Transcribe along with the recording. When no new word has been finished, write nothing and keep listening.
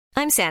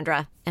I'm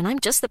Sandra, and I'm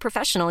just the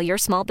professional your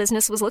small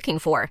business was looking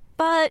for.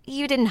 But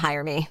you didn't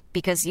hire me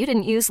because you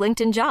didn't use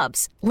LinkedIn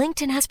Jobs.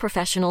 LinkedIn has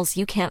professionals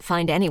you can't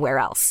find anywhere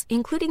else,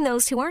 including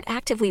those who aren't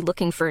actively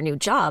looking for a new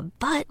job,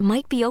 but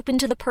might be open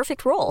to the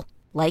perfect role,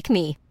 like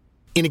me.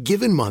 In a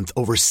given month,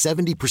 over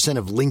 70%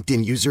 of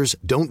LinkedIn users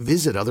don't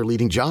visit other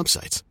leading job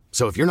sites.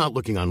 So if you're not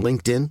looking on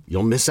LinkedIn,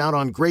 you'll miss out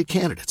on great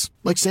candidates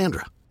like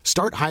Sandra.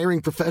 Start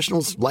hiring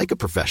professionals like a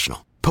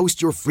professional.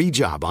 Post your free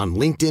job on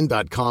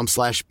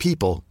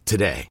linkedin.com/people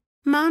today.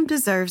 Mom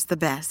deserves the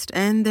best,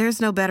 and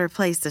there's no better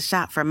place to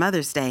shop for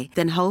Mother's Day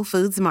than Whole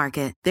Foods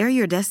Market. They're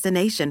your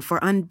destination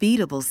for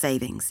unbeatable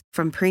savings,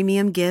 from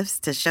premium gifts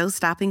to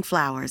show-stopping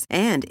flowers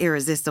and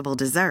irresistible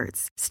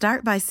desserts.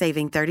 Start by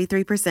saving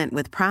 33%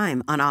 with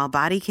Prime on all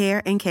body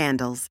care and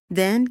candles.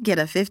 Then get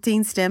a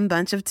 15-stem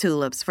bunch of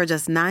tulips for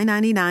just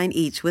 $9.99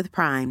 each with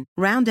Prime.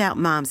 Round out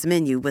Mom's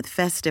menu with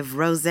festive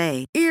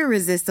rosé,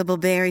 irresistible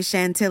berry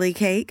chantilly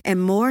cake,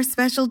 and more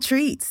special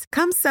treats.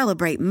 Come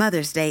celebrate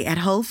Mother's Day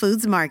at Whole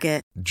Foods Market.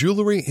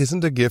 Jewelry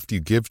isn't a gift you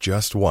give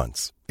just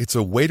once. It's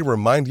a way to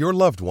remind your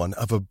loved one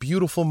of a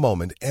beautiful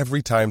moment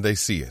every time they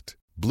see it.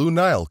 Blue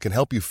Nile can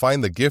help you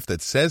find the gift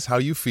that says how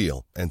you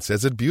feel and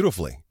says it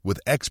beautifully, with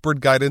expert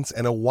guidance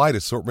and a wide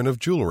assortment of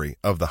jewelry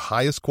of the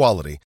highest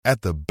quality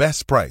at the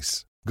best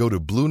price. Go to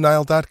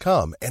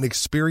BlueNile.com and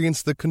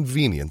experience the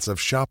convenience of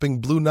shopping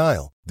Blue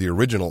Nile, the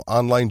original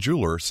online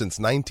jeweler since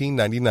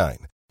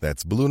 1999.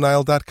 That's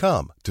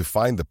BlueNile.com to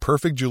find the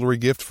perfect jewelry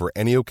gift for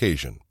any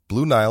occasion.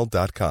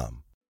 BlueNile.com.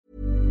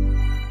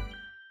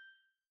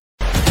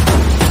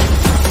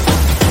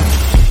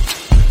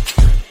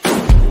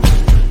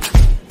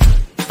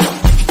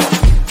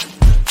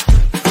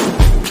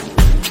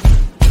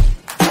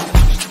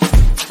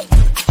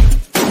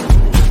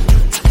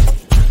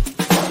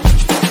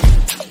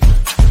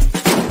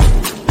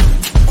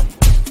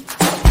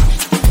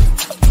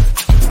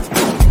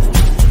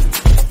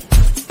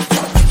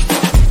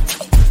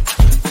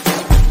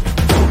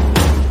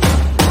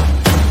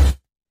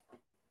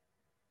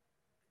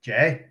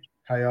 Jay,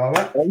 how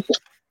are we?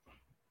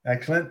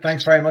 Excellent.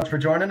 Thanks very much for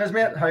joining us,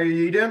 mate. How are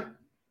you doing?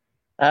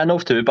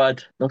 Not too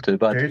bad. Not too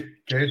bad.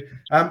 Good.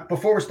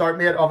 Before we start,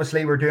 mate,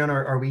 obviously we're doing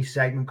our wee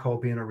segment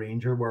called Being a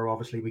Ranger, where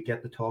obviously we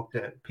get to talk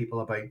to people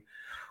about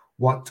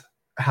what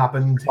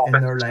happened in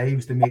their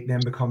lives to make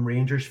them become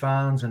Rangers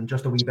fans, and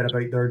just a wee bit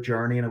about their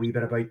journey and a wee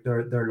bit about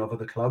their love of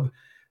the club.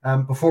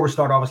 Before we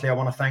start, obviously, I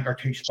want to thank our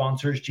two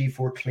sponsors,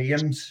 G4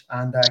 Claims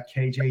and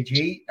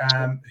KJG,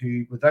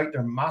 who, without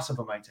their massive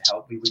amounts of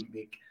help, we wouldn't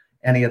make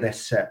any of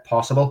this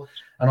possible.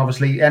 And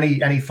obviously,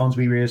 any funds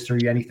we raise through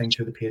anything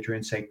through the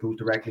Patreon site goes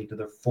directly to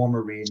the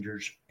former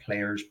Rangers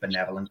Players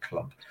Benevolent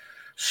Club.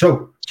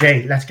 So,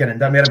 Jay, let's get into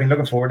that, mate. I've been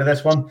looking forward to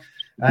this one.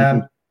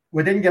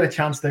 We didn't get a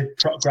chance to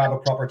grab a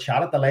proper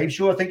chat at the live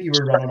show. I think you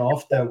were running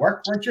off to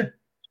work, weren't you?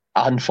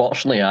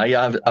 Unfortunately,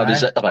 I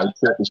was at the live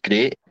show. It was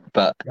great,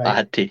 but right. I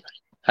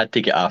had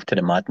to get after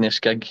the Madness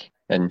gig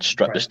and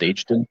strip the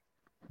stage down.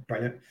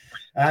 Brilliant.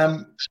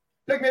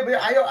 Look, maybe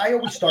I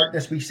always start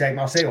this wee segment.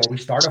 I'll say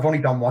always start. I've only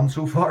done one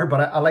so far,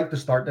 but I like to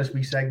start this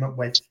wee segment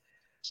with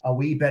a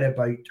wee bit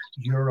about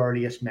your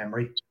earliest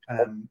memory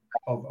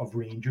of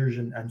Rangers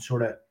and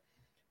sort of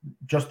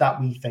just that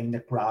wee thing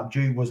that grabbed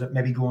you. Was it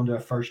maybe going to a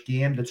first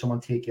game? Did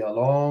someone take you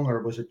along,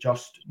 or was it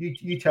just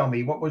you tell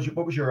me, what was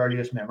your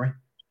earliest memory?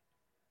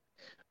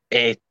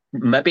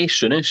 Maybe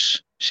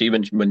Souness. See,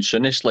 when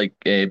Souness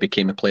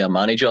became a player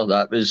manager,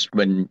 that was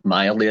when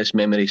my earliest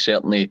memory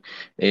certainly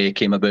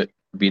came about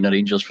being a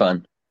Rangers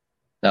fan.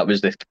 That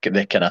was the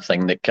kind of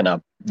thing that kind of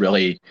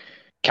really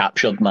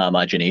captured my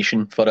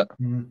imagination for it.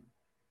 Mm.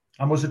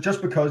 And was it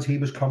just because he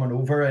was coming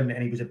over and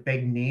he was a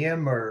big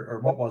name, or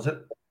what was it?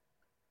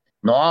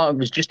 No, it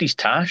was just his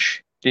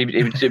tash.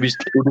 It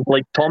was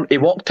like Tom. He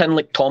walked in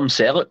like Tom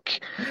Selleck,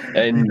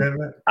 and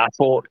I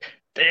thought,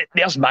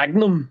 "There's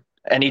Magnum."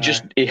 And he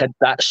had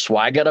that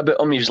swagger about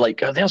him. He's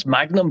like, oh, there's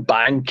Magnum,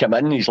 bang, come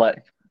in. He's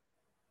like,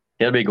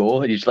 here we go.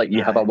 He's like,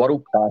 you have a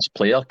world-class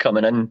player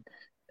coming in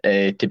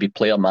to be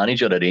player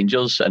manager at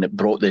Rangers, and it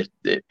brought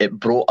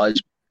us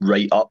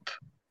right up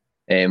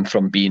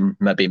from being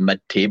maybe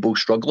mid-table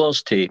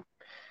strugglers to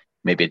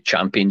maybe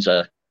champions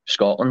of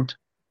Scotland.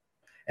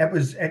 It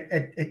was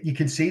you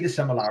can see the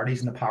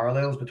similarities and the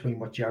parallels between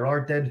what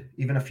Gerrard did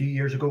even a few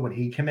years ago when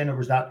he came in. It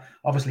was that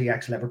obviously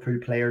ex-Liverpool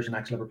players and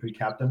ex-Liverpool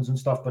captains and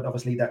stuff, but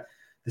obviously the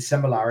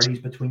similarities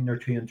between their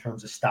two in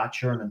terms of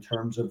stature and in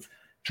terms of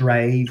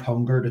drive,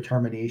 hunger,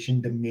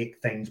 determination to make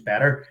things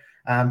better.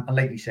 And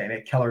like you say,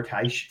 mate, killer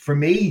Tyche. For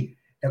me,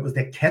 it was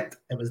the kit.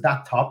 It was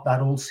that top, that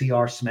old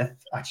C.R. Smith,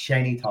 that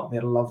shiny top,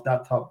 mate. I loved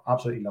that top.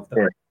 Absolutely loved it.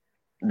 Yeah.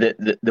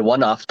 The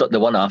one after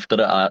it,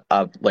 I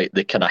like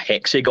the kind of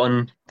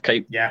hexagon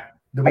type. Yeah,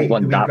 the wee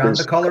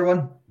Granda colour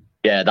one.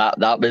 Yeah,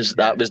 that was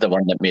the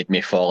one that made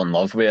me fall in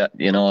love with it.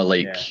 You know,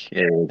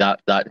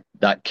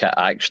 that kit.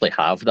 I actually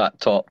have that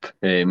top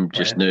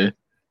just now.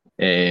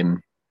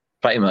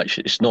 Pretty much,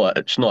 it's not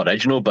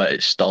original, but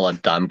it's still a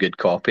damn good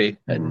copy,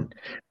 and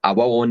I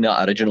will own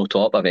that original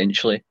top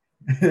eventually.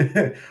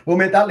 Well,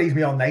 mate, that leads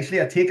me on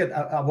nicely. I take it.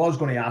 I was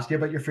going to ask you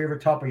about your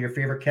favorite top or your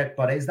favorite kit,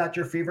 but is that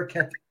your favorite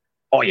kit?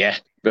 Oh yeah,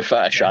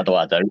 without a Yeah. shadow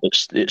of a doubt,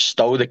 it's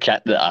still the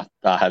kit that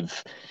I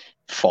have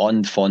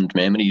fond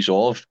memories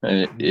of.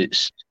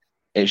 It's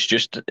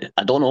just,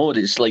 I don't know.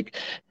 It's like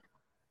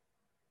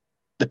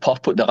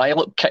the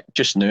lilac kit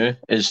just now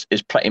is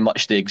pretty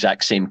much the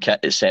exact same kit,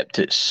 except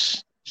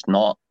it's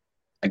not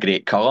a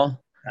great colour.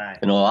 Aye.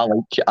 You know,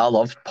 I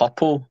love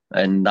purple,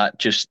 and that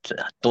just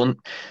I don't.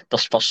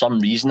 There's for some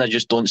reason I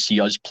just don't see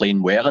us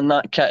playing well in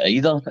that kit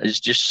either. It's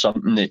just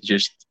something that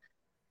just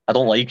I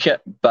don't like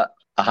it, but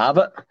I have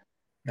it.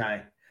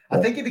 Aye. I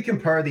think if you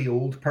compare the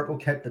old purple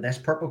kit to this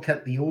purple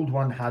kit, the old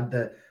one had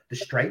the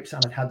stripes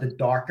and it had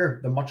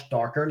the much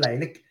darker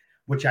lilac,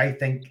 which I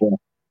think Yeah.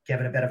 give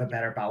it a bit of a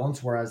better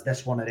balance. Whereas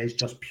this one, it is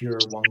just pure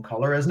one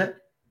color, isn't it?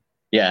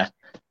 Yeah,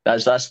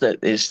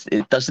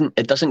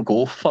 it doesn't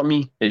go for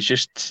me. It's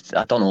just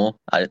I don't know.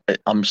 I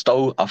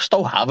still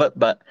have it,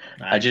 but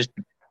I Aye. just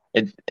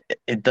it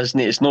it doesn't.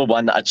 It's no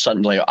one that I'd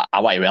suddenly like I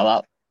want to wear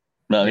that.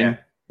 You know what I Yeah. mean?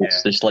 It's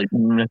Yeah. just like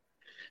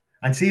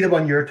And see the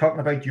one you're talking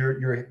about,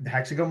 your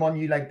hexagon one,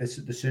 you like the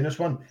soonest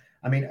one.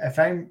 I mean, if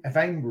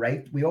I'm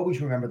right, we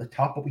always remember the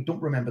top, but we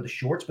don't remember the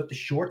shorts. But the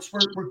shorts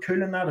were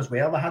cool in that as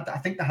well. I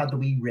think they had the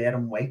wee red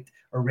and white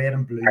or red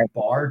and blue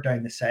bar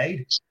down the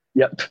side.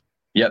 yep,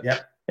 yep.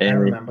 Yep, I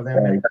remember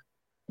them. Uh,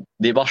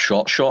 they were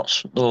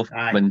shorts though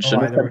Aye, when oh, aye, Soon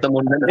they had were. them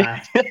on, didn't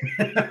Aye.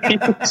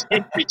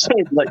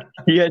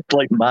 he had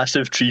like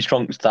massive tree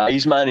trunk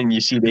thighs, man, and you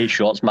see these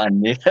shorts,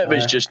 man. It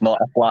was just not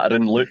a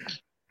flattering look.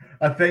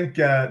 I think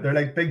they're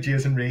like big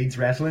Jason Reed's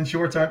wrestling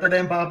shorts, aren't they,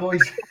 them bad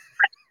boys?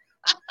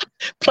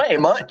 Pretty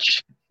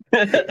much.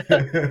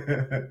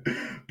 Brilliant,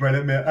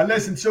 mate. And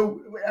listen,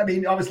 so I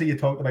mean, obviously you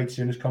talked about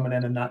Soonest coming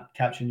in and that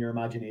capturing your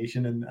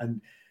imagination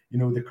and you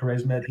know the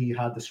charisma he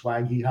had, the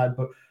swag he had.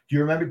 But do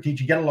you remember? Did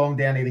you get along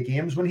to any of the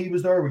games when he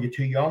was there? Were you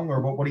too young,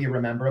 or what do you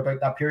remember about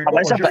that period?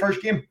 What was your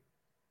first game?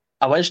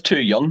 I was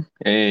too young.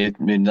 I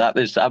mean, that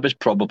was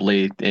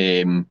probably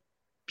late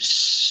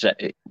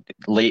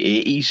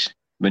 80s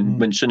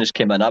when Soonest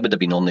came in. I would have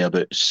been only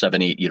about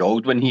 7, 8 year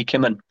old when he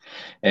came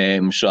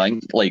in. So I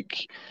think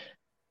like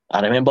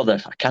I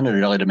can't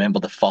really remember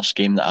the first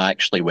game that I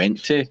actually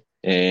went to.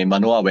 I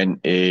know I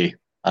went to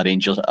a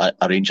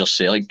Rangers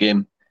Celtic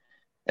game,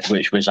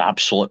 which was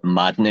absolute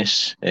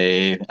madness,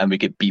 and we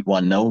get beat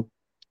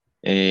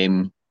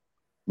 1-0,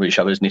 which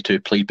I wasn't too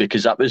pleased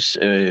because that was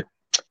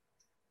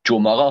Joe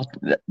Miller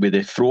with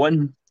the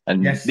throw-in,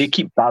 and Yes. they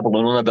keep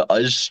babbling on about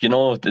us. You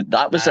know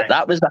that was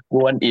a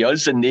throw into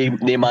us, and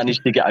they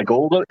managed to get a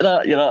goal out of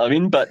that. You know what I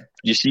mean? But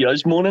you see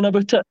us moaning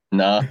about it?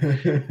 Nah,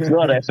 it's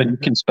not a effing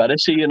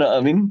conspiracy. You know what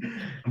I mean?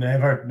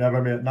 Never,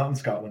 mate. Not in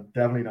Scotland.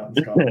 Definitely not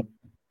in Scotland.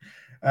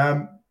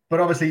 But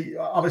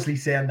obviously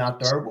saying that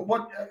there,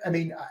 what I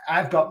mean,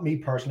 I've got me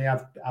personally,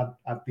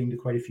 I've been to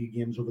quite a few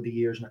games over the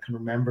years, and I can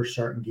remember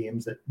certain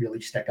games that really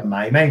stick in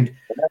my mind.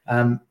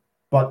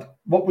 But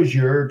what was do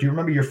you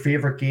remember your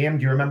favorite game?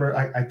 Do you remember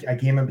a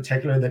game in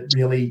particular that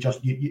really just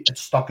it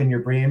stuck in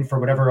your brain for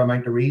whatever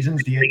amount of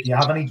reasons? Do you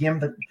have any game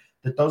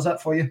that does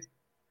that for you?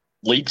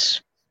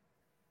 Leeds.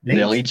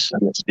 The Leeds,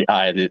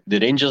 the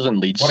Rangers and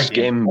Leeds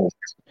game.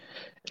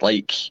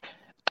 Like,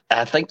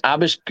 I think I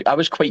was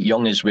quite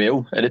young as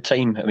well at the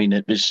time. I mean,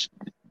 it was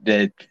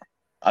the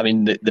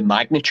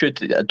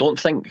magnitude. I don't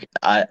think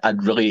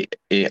I'd really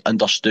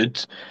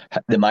understood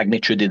the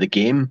magnitude of the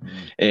game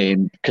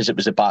because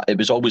it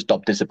was always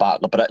dubbed as the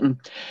Battle of Britain.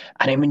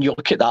 And then when you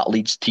look at that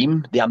Leeds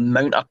team, the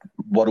amount of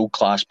world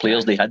class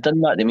players they had in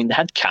that. I mean, they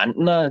had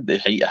Cantona, the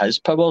height of his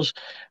powers,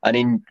 and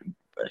then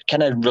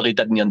kind of really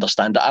didn't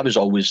understand it. I was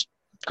always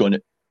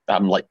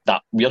I'm like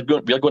that. We're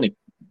going to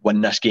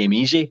win this game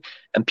easy,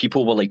 and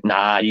people were like,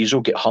 "Nah, you'll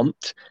get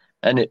humped."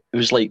 And it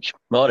was like,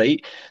 all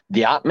right,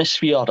 the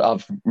atmosphere,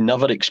 I've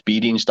never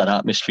experienced an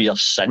atmosphere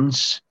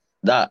since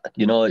that.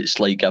 You know, it's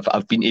like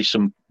I've been to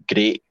some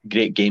great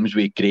games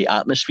with great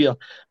atmosphere,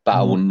 but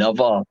I will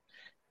never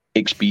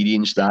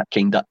experience that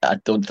kind of. I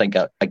don't think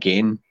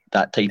again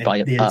that type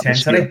of the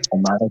atmosphere.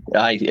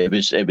 Intensity.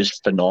 It was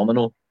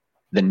phenomenal.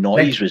 The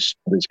noise was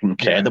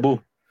incredible. Yeah.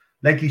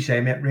 Like you say,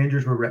 mate,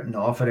 Rangers were written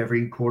off at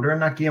every quarter in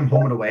that game,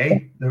 home and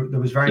away. There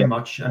was very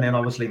much, and then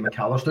obviously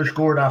McAllister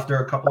scored after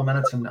a couple of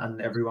minutes,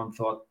 and everyone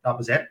thought that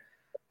was it.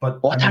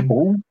 But what a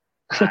goal!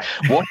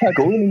 What a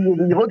goal!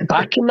 You look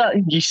back in that,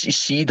 and you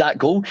see that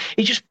goal.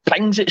 He just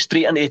brings it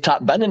straight into the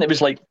tap bin, and it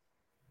was like,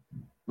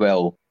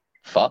 well,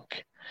 fuck.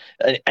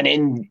 And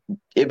then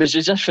it was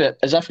as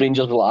if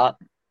Rangers were like,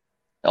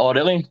 oh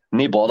really?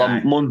 No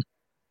bother, Mon.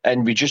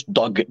 And we just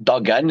dug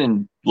in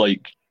and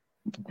like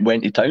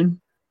went to town.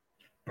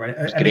 Right.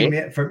 I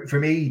mean, for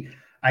me,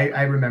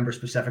 I remember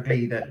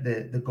specifically that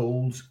the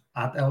goals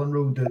at Ellen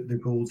Road, the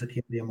goals that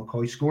Haley and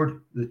McCoy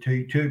scored, the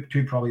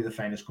two probably the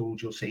finest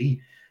goals you'll see.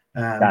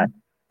 And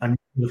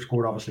they've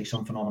scored obviously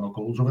some phenomenal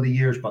goals over the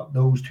years, but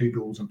those two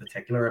goals in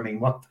particular, I mean,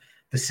 what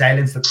the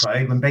silence, the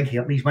crowd when Big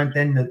Haley's went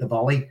in at the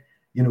volley,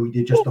 you know,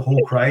 you just the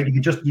whole crowd,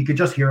 you could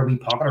just hear a wee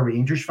pocket of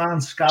Rangers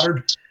fans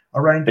scattered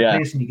around the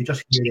place, and you could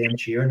just hear them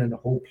cheering, and the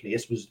whole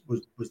place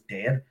was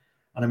dead.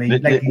 And I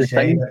mean, like you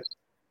say,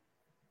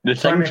 the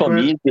thing for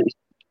me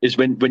is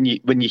when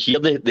you hear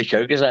the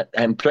Cougars,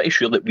 I'm pretty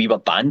sure that we were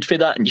banned for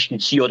that, and you can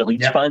see all the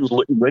Leeds fans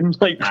looking around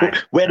like,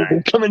 where did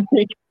they come and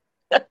take?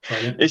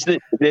 It's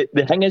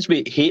the thing is,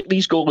 we hate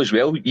these goals as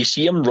well. You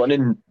see him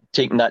running,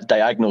 taking that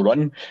diagonal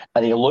run,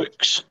 and he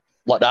looks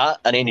like that,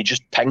 and then he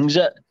just pings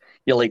it.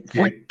 You're like,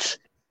 what?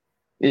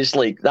 It's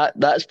like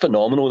that's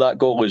phenomenal, that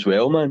goal as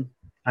well, man.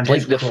 And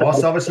it's his like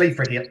cross, obviously,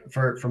 for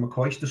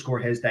McCoist to score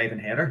his diving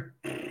header.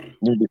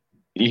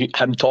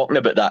 Him talking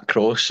about that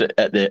cross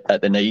at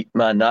the night,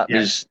 man, that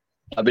was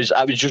I was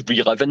just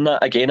reliving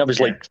that again. I was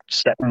like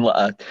sitting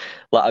like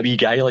a wee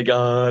guy, like,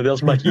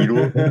 there's my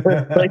hero.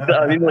 Like that.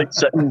 I mean, like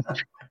sitting.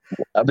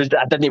 I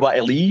didn't want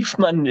to leave,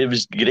 man. It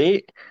was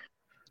great.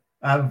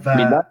 I mean,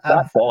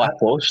 that ball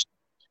across.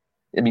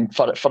 I mean,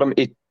 for him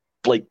to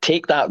like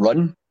take that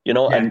run,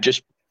 and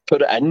just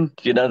put it in,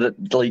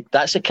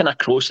 that's the kind of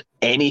cross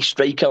any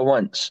striker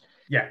wants.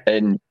 Yeah.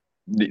 And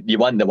you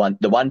want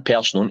the one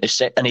person on to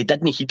set, and he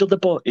didn't heedle the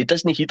ball.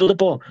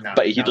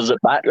 But he heedles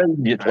it back,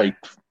 like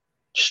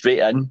straight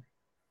in.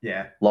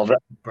 Yeah, love it.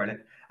 Brilliant.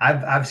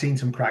 I've seen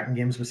some cracking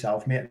games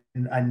myself, mate,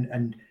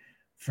 and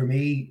for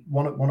me,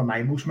 one of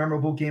my most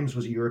memorable games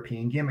was a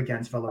European game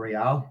against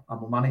Villarreal,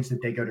 and we managed to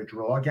dig out a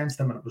draw against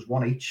them, and it was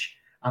 1-1.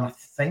 And I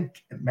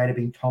think it might have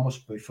been Thomas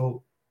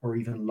Buffel or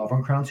even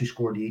Lovenkrands who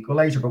scored the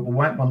equaliser, but we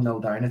went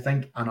 1-0 down, I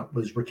think, and it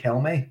was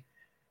Riquelme,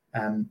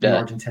 the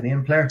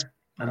Argentinian player.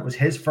 And it was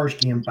his first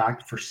game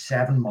back for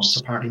 7 months,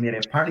 apparently.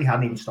 Apparently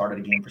hadn't even started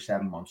a game for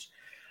 7 months.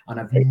 And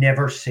I've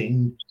never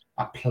seen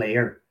a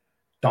player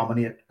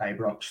dominate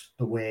Ibrox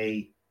the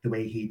way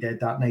he did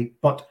that night.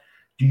 But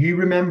do you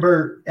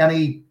remember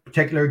any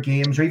particular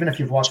games, or even if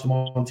you've watched them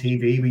on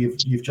TV, where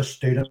you've just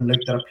stood and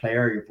looked at a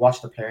player, you've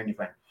watched a player and you've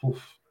went,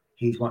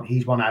 he's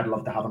one I'd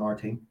love to have on our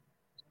team?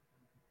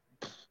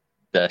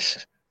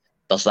 There's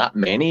that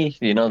many,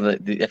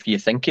 if you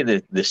think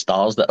of the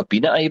stars that have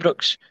been at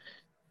Ibrox,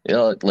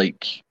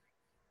 like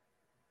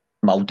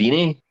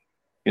Maldini,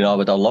 I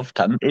would have loved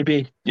him to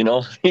be,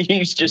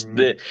 he's just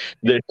the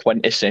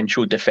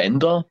quintessential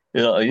defender,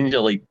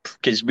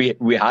 because we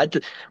had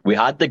the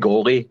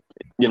goalie,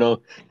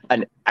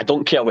 and I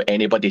don't care what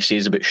anybody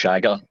says about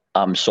Shagger,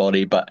 I'm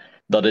sorry, but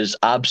there is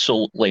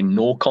absolutely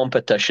no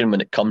competition when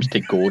it comes to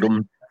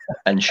Gorham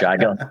and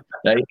Shagger,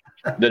 right?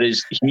 There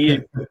is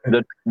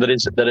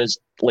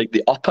like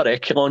the upper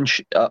echelon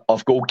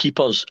of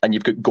goalkeepers, and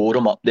you've got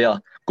Gorham up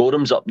there.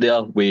 Gorham's up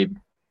there with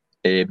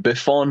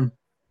Buffon,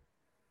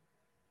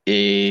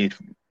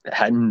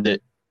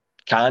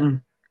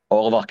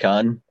 Oliver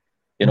Kahn.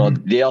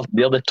 They're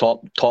the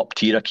top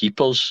tier of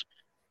keepers,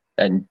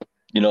 and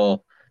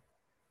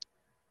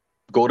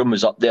Gorham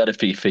was up there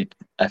if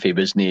he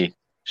wasn't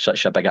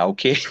such a big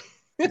alky.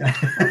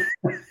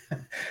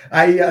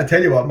 I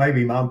tell you what, my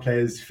wee man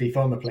plays FIFA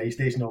on the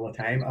PlayStation all the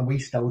time, and we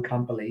still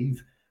can't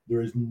believe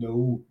there is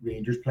no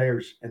Rangers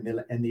players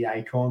in the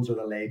icons or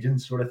the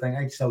legends sort of thing.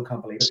 I still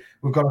can't believe it.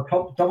 We've got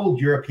a double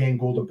European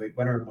Golden Boot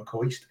winner in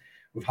McCoist.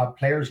 We've had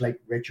players like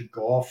Richard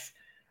Gough.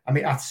 I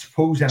mean, I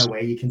suppose in a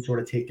way you can sort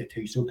of take the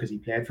Tuso because he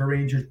played for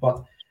Rangers,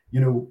 but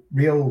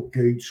real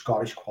good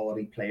Scottish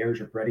quality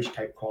players or British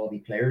type quality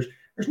players.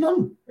 There's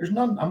none.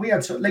 And we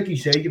had, like you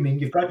say,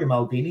 you've got your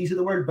Maldinis of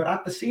the world, but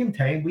at the same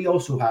time, we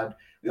also had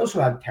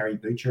Terry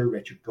Butcher,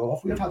 Richard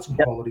Gough. We've had some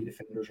quality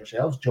defenders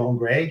ourselves. John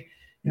Gregg.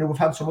 We've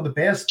had some of the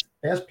best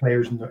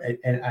players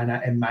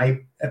in my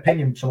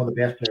opinion, some of the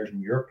best players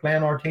in Europe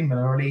playing our team in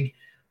our league,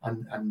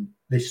 and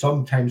they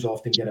sometimes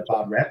often get a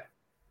bad rep.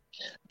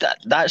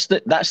 That's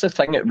the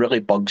thing that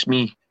really bugs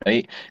me,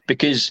 right?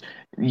 Because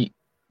the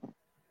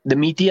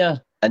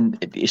media,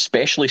 and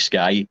especially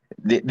Sky,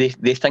 they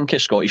think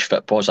of Scottish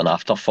football as an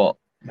afterthought,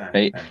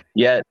 right?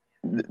 Yeah,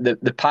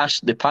 the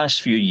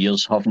past few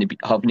years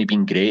haven't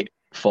been great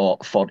for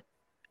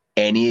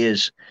any of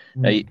us,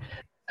 right?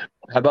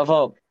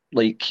 However,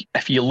 like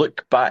if you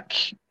look back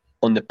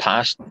on the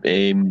past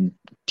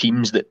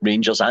teams that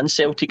Rangers and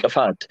Celtic have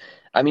had,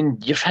 I mean,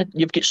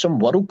 you've got some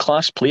world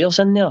class players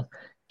in there.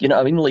 You know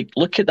what I mean? Like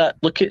look at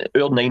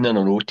our 9 in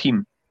a row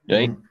team,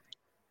 right?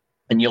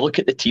 And you look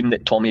at the team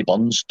that Tommy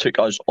Burns took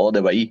us all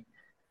the way.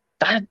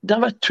 They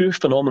were two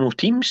phenomenal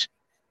teams.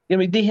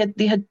 They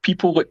had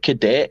people like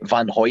Cadet,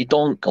 Van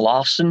Hooijdonk,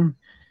 Larson,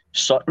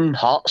 Sutton,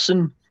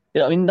 Hartson.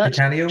 I mean, that's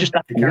just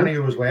a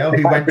Canio as well.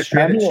 He went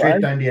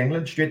straight down to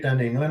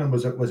England, and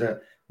was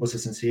a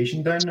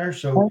sensation down there.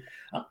 So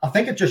I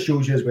think it just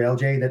shows you as well,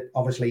 Jay, that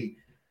obviously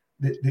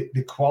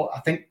the quality.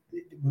 I think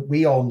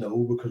we all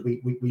know, because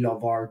we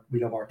love our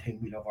team,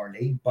 we love our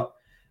league, but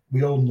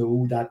we all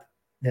know that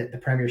the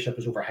Premiership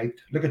is overhyped.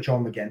 Look at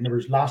John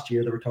McGinn. Last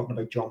year they were talking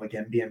about John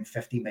McGinn being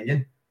 50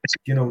 million.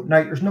 Now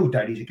there's no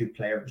doubt he's a good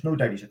player. There's no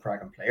doubt he's a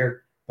cracking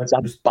player. But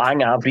he's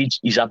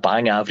a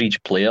bang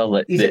average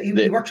player.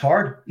 He works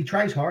hard. He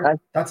tries hard.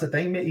 That's the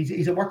thing, mate.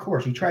 He's a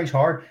workhorse. He tries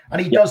hard,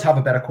 and he does have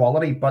a bit of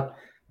quality.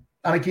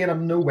 And again,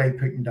 I'm no way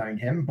putting down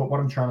him. But what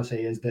I'm trying to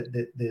say is that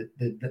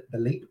the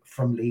leap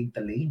from league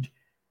to league,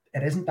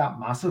 it isn't that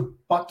massive.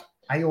 But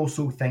I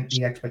also think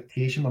the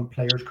expectation when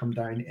players come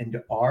down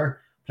into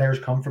our players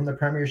come from the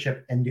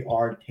Premiership into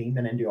our team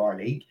and into our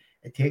league,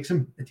 it takes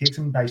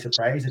them by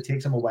surprise. It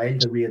takes them a while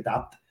to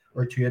readapt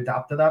or to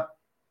adapt to that.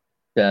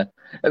 Yeah,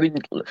 I mean,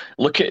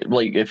 look at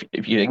like if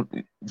you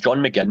think John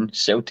McGinn,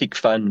 Celtic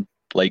fan,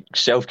 like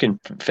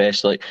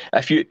self-confessed, like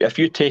if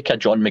you take a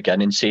John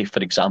McGinn and say, for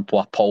example,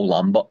 a Paul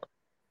Lambert,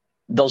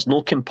 there's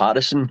no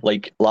comparison.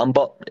 Like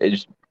Lambert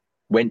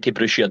went to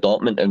Borussia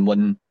Dortmund and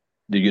won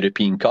the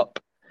European Cup.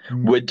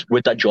 Would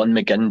a John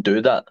McGinn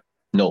do that?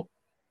 No.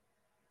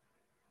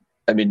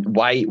 I mean,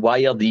 why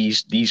are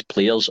these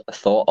players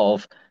thought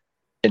of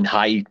in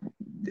high?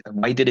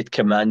 Why did it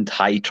command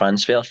high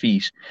transfer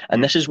fees?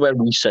 And this is where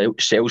we sell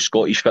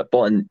Scottish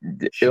football, and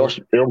our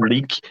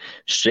league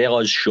sell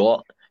us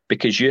short,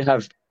 because you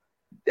have,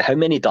 how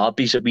many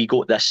derbies have we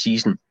got this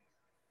season?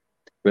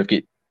 We've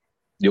got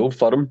the Old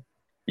Firm,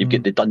 you've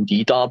got the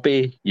Dundee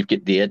derby, you've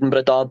got the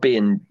Edinburgh derby,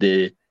 and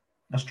the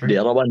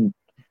other one.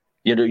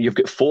 You know, you've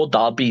got 4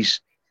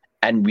 derbies,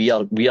 and we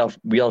are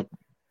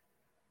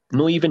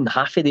not even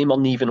half of them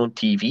aren't even on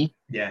TV.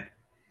 Yeah.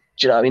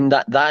 Do you know what I mean?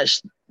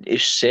 That's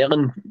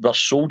selling. We're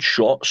sold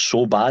short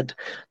so bad.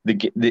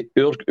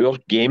 Our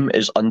game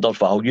is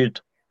undervalued.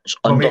 It's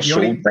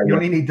undersold. You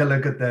only need to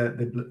look at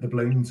the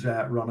balloons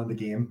running the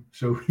game,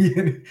 so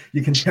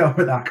you can tell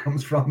where that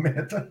comes from,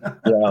 mate.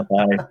 Yeah.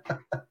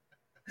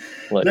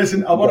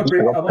 Listen, I want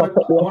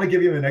to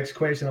give you the next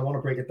question. I want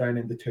to break it down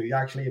into 2,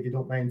 actually, if you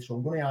don't mind. So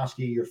I'm going to ask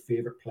you your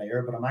favorite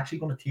player, but I'm actually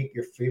going to take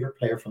your favorite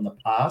player from the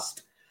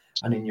past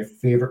and then your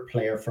favorite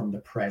player from the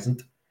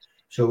present.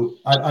 So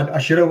I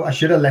should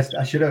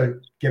have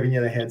given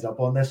you the heads up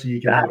on this so you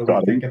can have a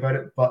wee think about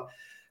it. But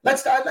I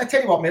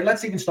tell you what, mate.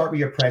 Let's even start with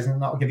your present,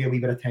 and that'll give you a wee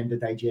bit of time to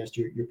digest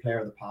your player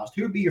of the past.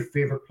 Who would be your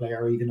favorite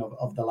player, even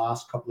of the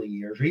last couple of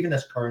years, or even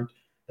this current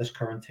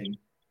team?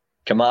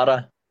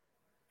 Kamara.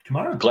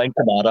 Glenn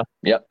Kamara.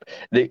 Yep.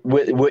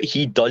 What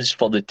he does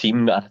for the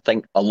team, I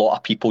think a lot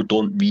of people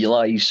don't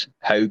realise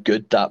how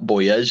good that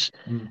boy is.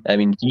 I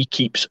mean, he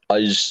keeps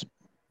us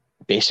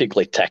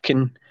basically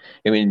ticking.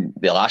 I mean,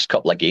 the last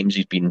couple of games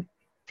he's been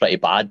pretty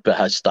bad by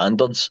his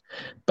standards,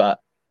 but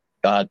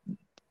the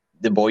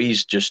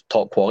boy's just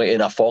top quality.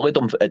 And I followed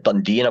him at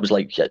Dundee, and I was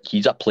like,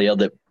 he's a player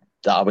that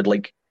I would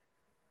like.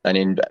 And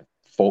then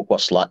folk were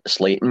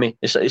slating me.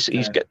 He's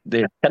got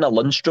the kind of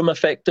Lundstrom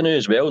effect in it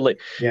as well. Like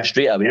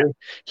straight away,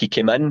 he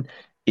came in.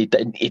 He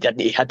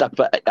had a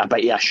bit of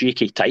a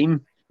shaky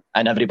time,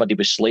 and everybody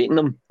was slating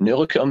him. Now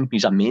look at him;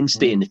 he's a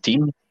mainstay in the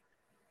team.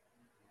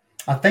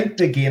 I think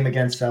the game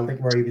against Celtic,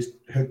 where he was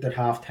hooked at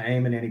half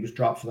time and then he was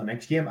dropped for the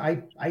next game,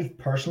 I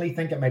personally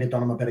think it might have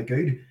done him a bit of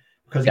good,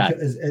 because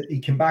he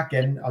came back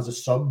in as a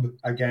sub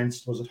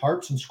against, was it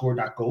Hearts, and scored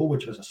that goal,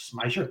 which was a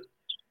smasher.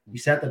 He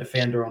set the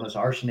defender on his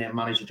arse and then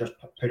managed to just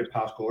put it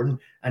past Gordon.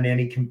 And then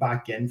he came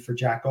back in for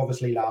Jack,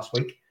 obviously, last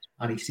week,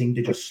 and he seemed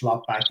to just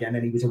slot back in,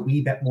 and he was a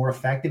wee bit more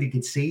effective, you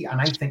could see. And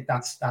I think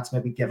that's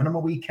maybe giving him a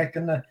wee kick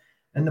in the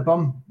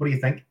bum. What do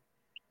you think?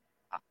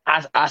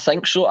 I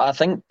think so. I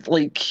think,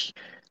 like,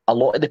 a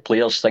lot of the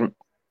players think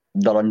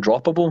they're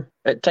undroppable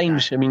at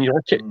times. I mean, you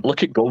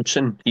look at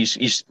Goldson.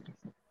 He's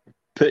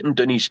putting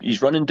down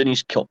he's running down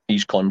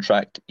his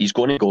contract. He's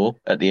going to go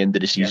at the end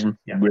of the season.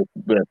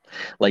 We're,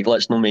 like,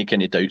 let's not make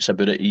any doubts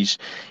about it.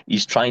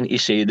 He's trying to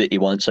say that he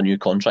wants a new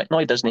contract. No,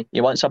 he doesn't.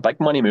 He wants a big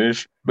money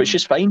move, which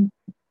is fine.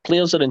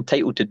 Players are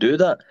entitled to do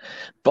that,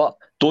 but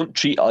don't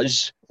treat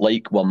us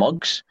like we're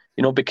mugs.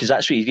 You know, because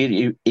that's what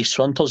he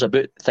saunters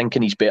about,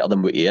 thinking he's better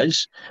than what he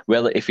is.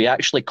 Well, if he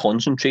actually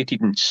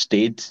concentrated and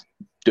stayed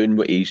doing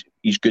what he's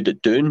good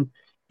at doing,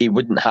 he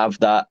wouldn't have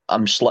that.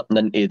 I'm slipping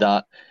into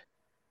that.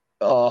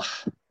 We're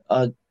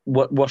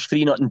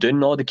 3-0 down.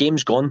 No, the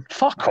game's gone.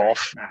 Fuck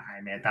off.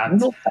 Mate, I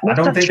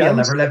don't think he'll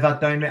ever live that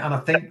down, mate. And I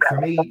think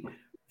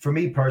for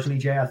me personally,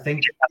 Jay, I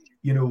think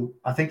you're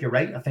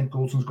right. I think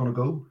Goldson's going to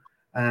go,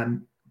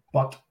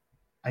 but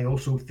I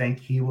also think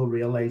he will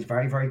realise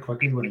very, very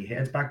quickly when he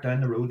heads back down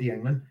the road to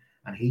England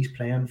and he's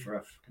playing for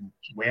a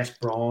West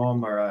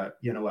Brom or a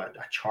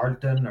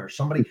Charlton or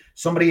somebody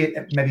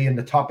maybe in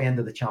the top end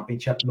of the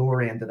Championship,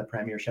 lower end of the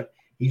Premiership.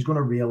 He's going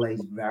to realise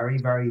very,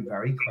 very,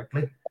 very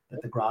quickly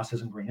that the grass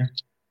isn't greener.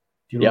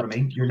 Do you know what I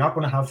mean? You're not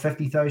going to have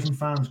 50,000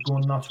 fans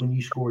going nuts when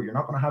you score. You're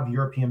not going to have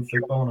European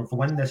football. And if we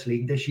win this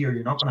league this year,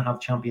 you're not going to have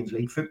Champions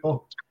League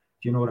football.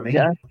 Do you know what I mean?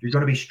 Yeah. You're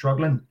going to be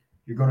struggling.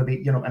 You're going to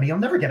be, and he'll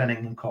never get an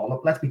England call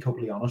up. Let's be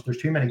totally honest. There's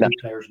too many good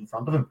players in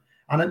front of him.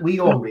 And we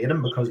all rate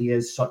him because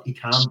he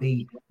can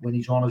be, when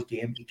he's on his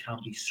game, he can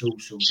be so,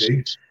 so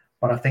good.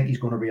 But I think he's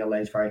going to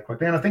realise very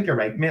quickly. And I think you're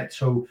right, mate.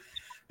 So,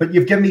 but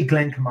you've given me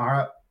Glenn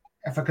Kamara.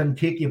 If I can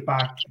take you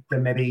back to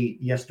maybe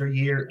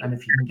yesteryear, and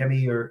if you can give me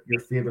your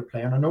favourite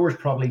player, and I know there's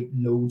probably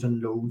loads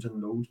and loads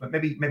and loads, but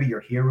maybe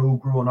your hero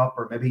growing up,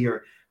 or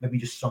maybe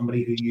just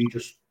somebody who you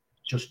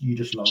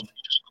just loved.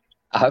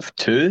 I have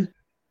 2.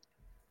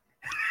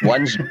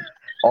 One's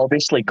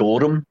obviously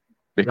Gorham,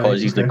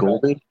 because he's the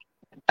goalie,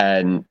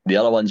 and the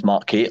other one's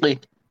Mark Hateley.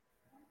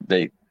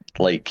 Magic.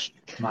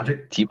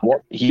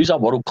 He was a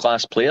world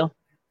class player,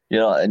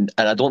 and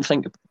I don't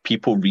think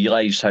people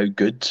realise how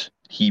good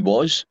he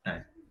was.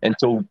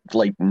 until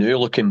like now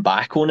looking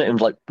back on it and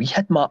like we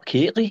had Mark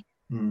Hateley.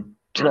 Do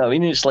you know what I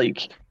mean? It's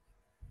like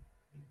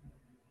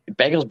it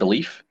beggars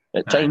belief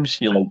at times.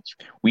 You're like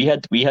we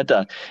had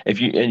a if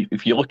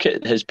you look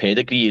at his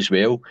pedigree as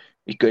well,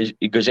 he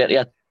goes out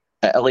to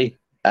Italy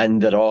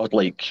and there are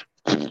like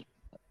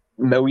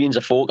millions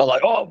of folk are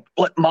like, oh,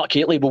 let Mark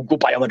Hateley, we'll go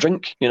buy him a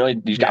drink. You know,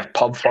 he's got a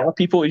pub full of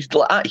people. He's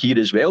like that here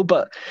as well,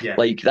 but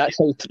like that's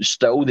how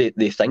still they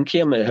think of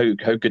him and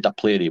how good a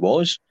player he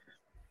was.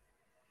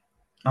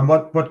 And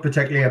what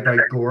particularly about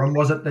Gorham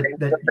was it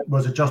that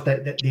was it just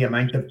the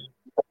amount of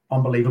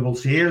unbelievable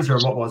saves, or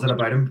what was it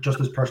about him? Just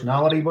his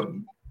personality? What?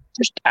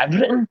 Just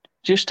everything.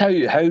 Just how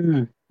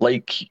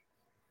like.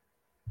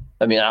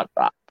 I mean,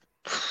 I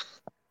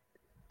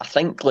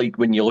think like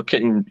when you look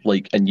at him,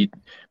 like, and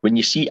when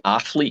you see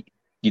athlete,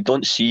 you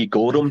don't see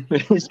Gorham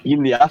as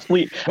being the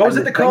athlete. What was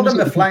it they called him?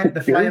 The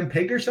flying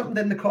pig or something?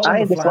 Didn't they call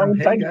him the flying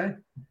pig?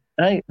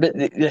 Aye, but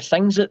the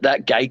things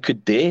that guy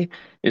could do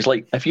is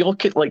like if you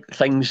look at like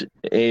things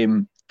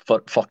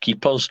for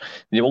keepers,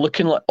 they were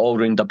looking like all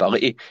round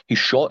ability. His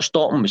shot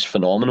stopping was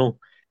phenomenal.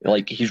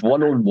 Like his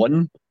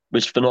 1-on-1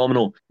 was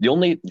phenomenal. The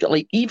only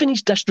like even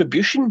his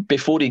distribution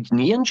before his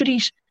knee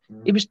injuries,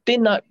 he was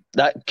doing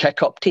that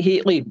kick up to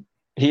Hateley.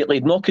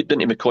 Hateley knock it down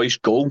to McCoy's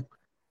goal.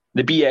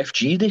 The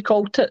BFG they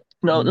called it.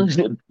 You know,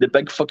 the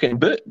big fucking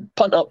boot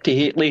punt up to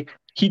Hateley.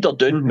 Header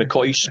down,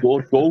 McCoy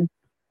scored goal.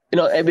 You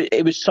know,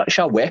 it was such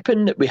a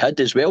weapon that we had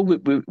as well,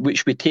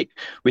 which we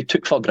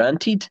took for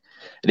granted.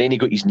 And then he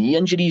got his knee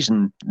injuries,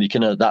 and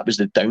that was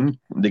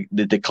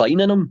the decline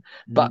in him.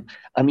 But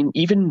I mean,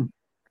 even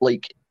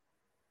like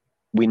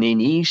with no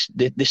knees,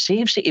 the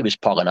saves that he was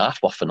pulling off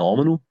were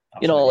phenomenal.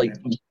 Absolutely. You know,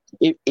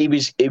 like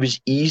it was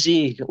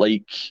easy,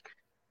 like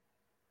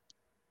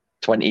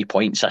 20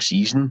 points a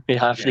season with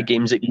half the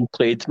games that he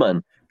played,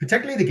 man.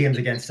 Particularly the games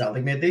against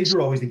Celtic, mate. These are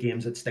always the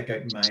games that stick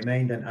out in my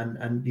mind,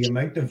 and the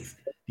amount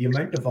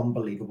of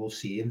unbelievable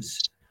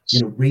saves,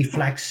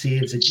 reflex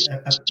saves,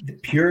 the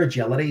pure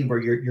agility where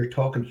you're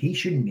talking, he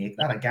shouldn't make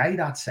that. A guy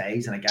that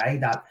size and a guy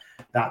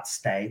that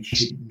stage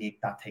shouldn't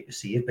make that type of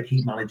save, but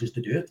he manages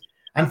to do it.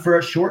 And for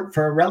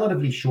a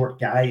relatively short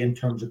guy in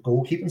terms of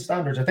goalkeeping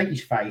standards, I think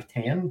he's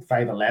 5'10",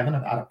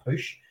 5'11" at a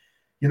push.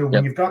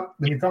 When you've got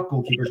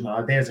goalkeepers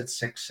nowadays at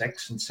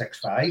 6'6" and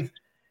 6'5",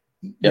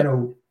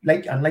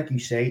 like you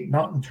say,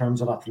 not in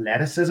terms of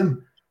athleticism,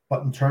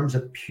 but in terms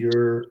of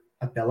pure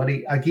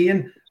ability.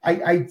 Again,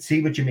 I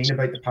see what you mean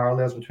about the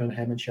parallels between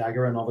him and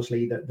Shagger, and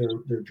obviously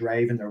their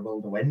drive and their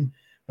will to win.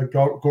 But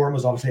Gorham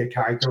was obviously a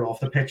character off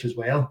the pitch as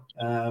well.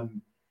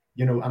 And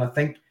I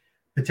think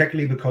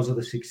particularly because of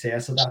the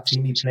success of that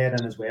team he played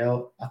in as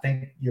well, I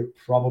think you're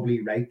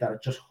probably right that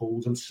it just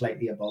holds him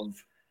slightly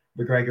above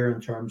McGregor in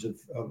terms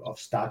of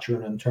stature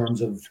and in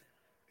terms of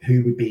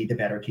who would be the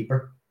better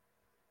keeper.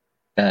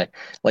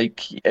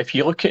 Like if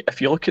you look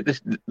at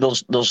this,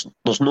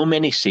 there's no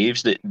many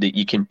saves that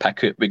you can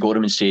pick out with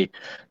Gorham and say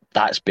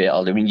that's better.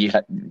 I mean,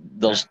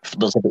 there's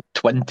about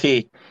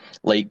 20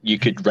 like you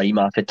could rhyme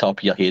off the top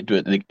of your head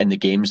in the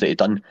games that he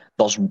done.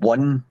 There's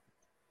one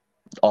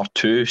or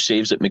two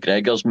saves that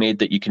McGregor's made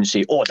that you can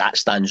say, oh, that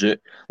stands out.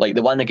 Like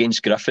the one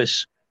against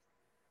Griffiths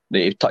that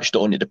he touched it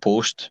onto the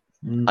post.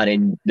 And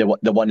then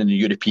the one in the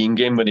European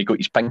game when he got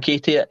his pinky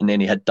to it, and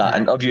then he had that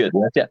interview at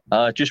the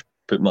end. Just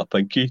put my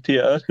pinky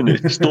to it and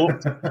it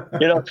stopped.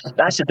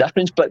 That's the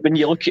difference. But when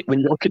you look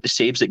at the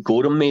saves that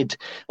Gorham made,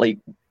 like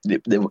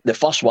the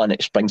first one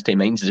that springs to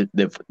mind is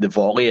the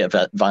volley of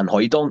Van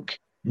Hooijdonk.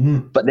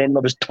 But then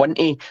there's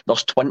 20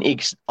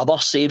 other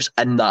saves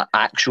in that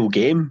actual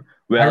game.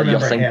 I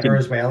remember a header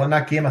as well in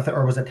that game,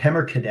 or was it him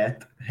or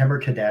Cadet? Him or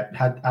Cadet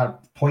had a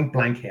point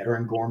blank header,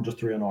 and Gorham just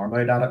threw an arm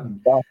out at it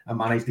and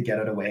managed to get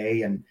it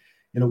away. And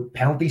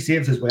penalty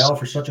saves as well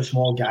for such a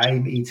small guy.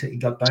 He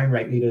got down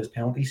rightly to his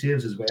penalty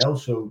saves as well.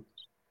 So,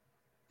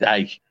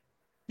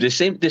 the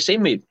same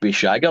with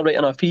Shagger, right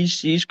enough.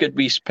 He's good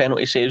with his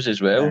penalty saves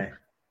as well. Aye.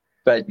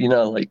 But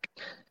like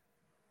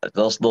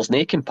there's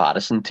no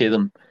comparison to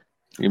them.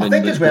 I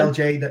think as well,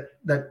 Jay,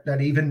 that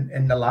even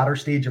in the latter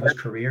stage of his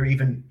career,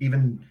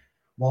 even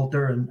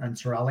Walter and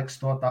Sir Alex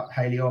thought that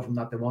highly of him,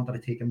 that they wanted to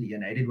take him to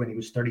United when he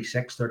was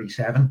 36,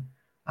 37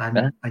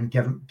 and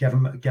give him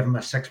a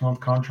 6-month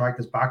contract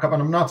as backup.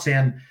 And I'm not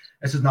saying,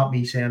 this is not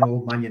me saying,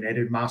 oh, Man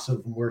United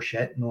massive and we're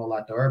shit and all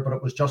that there, but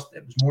it was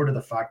more to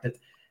the fact that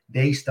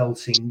they still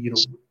seem,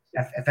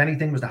 if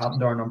anything was to happen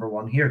to our number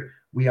one here,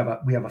 we have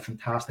a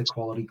fantastic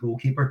quality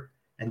goalkeeper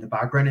in the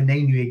background, and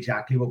they knew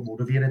exactly what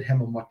motivated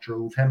him and what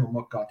drove him and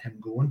what got him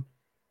going.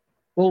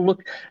 Well,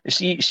 look,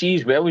 see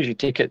as well as you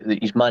take it,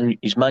 his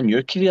Man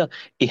U career,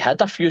 he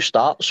had a few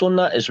starts on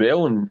that as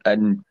well,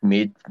 and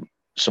made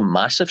some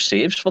massive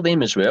saves for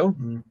them as well.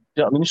 You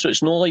know what I mean? So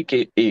it's not like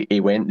he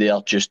went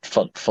there just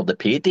for the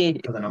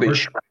payday. For the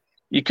numbers.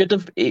 You could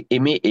have.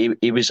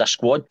 He was a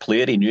squad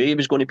player. He knew he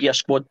was going to be a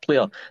squad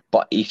player,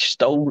 but he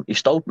still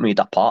made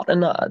a part in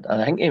that.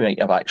 I think he might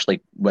have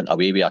actually went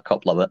away with a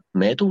couple of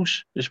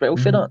medals as well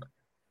for that.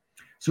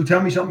 So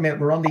tell me something, mate.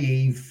 We're on the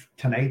eve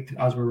tonight,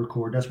 as we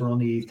record this. We're on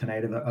the eve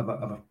tonight of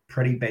a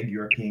pretty big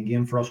European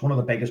game for us. One of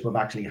the biggest we've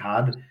actually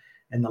had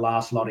in the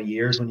last lot of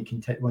years when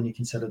you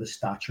consider the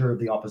stature of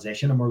the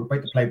opposition. And we're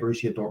about to play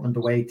Borussia Dortmund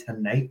away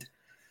tonight.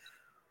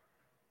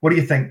 What do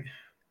you think?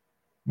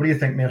 What do you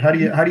think, mate? How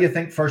do you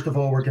think, first of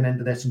all, we're getting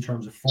into this in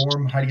terms of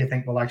form? How do you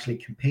think we'll actually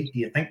compete? Do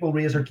you think we'll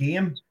raise our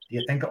game? Do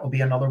you think it will be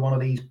another one of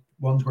these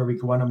ones where we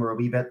go in and we're a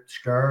wee bit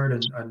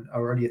scared,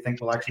 or do you think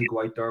we'll actually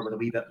go out there with a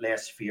wee bit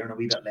less fear and a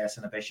wee bit less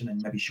inhibition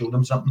and maybe show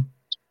them something?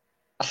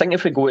 I think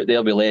if we go out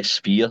there with less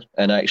fear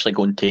and actually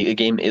go and take a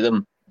game to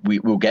them,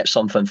 we'll get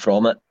something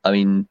from it. I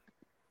mean,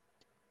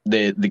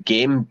 the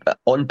game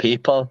on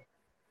paper,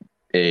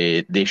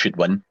 they should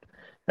win,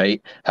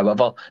 right?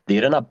 However,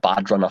 they're in a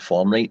bad run of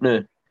form right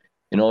now,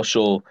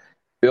 so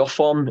our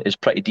form is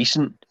pretty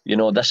decent.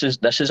 This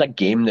is a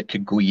game that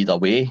could go either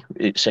way.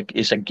 It's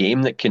a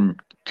game that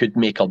could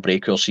make or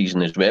break our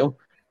season as well.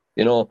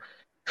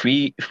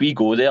 If we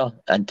go there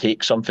and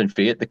take something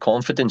for it, the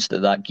confidence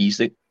that gives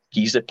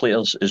the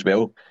players as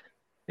well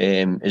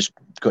is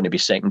going to be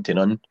second to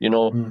none.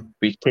 If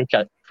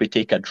we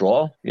take a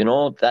draw,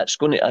 that's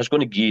going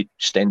to give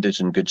standards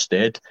in good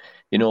stead.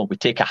 We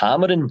take a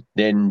hammering,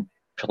 then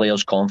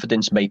players'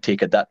 confidence might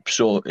take a dip.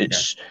 So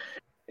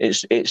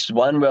it's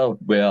one where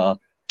we're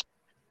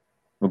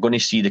going to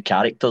see the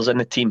characters in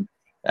the team,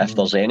 if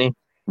there's any.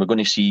 We're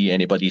going to see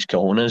anybody's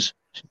cojones.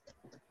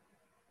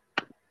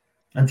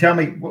 And tell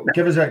me,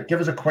 give us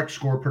a quick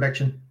score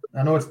prediction.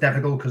 I know it's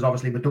difficult because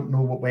obviously we don't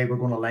know what way we're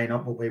going to line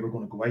up, what way we're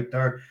going to go out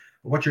there.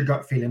 But what's your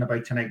gut feeling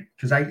about tonight?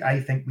 Because I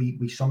think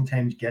we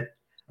sometimes get,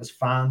 as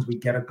fans, we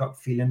get a gut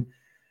feeling.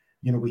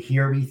 We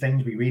hear wee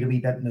things, we read a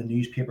wee bit in the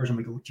newspapers, and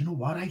we go, do you know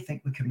what? I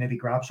think we could maybe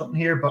grab something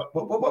here. But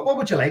what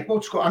would you like?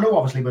 What score? I know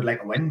obviously we'd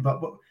like a win,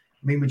 but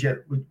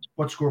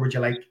what score would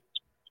you like?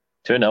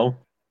 2-0.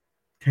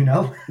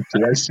 2-0?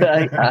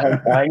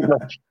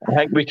 I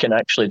think we can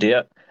actually do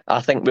it.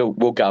 I think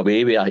we'll go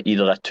away with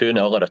either a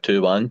 2-0 or a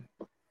 2-1.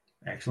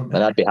 Excellent.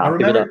 And I'd be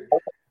happy with that.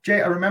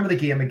 Jay, I remember the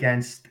game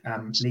against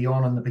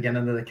Lyon in the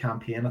beginning of the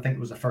campaign. I think it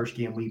was the first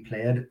game we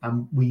played,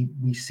 and we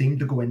seemed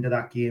to go into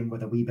that game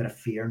with a wee bit of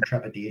fear and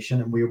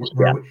trepidation. And we were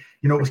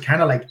it was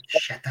kind of like,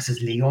 shit, this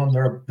is Lyon.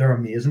 They're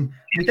amazing.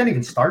 We didn't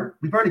even start.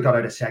 We barely got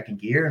out of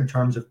second gear in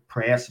terms of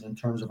press and in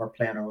terms of our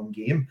playing our own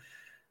game.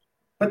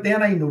 But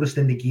then I noticed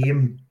in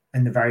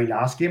the very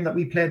last game that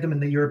we played them in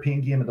the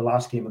European game, in the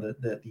last game of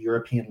the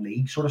European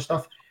League sort of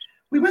stuff,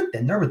 we went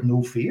in there with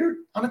no fear,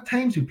 and at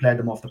times we played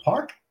them off the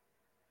park.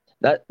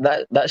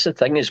 That's the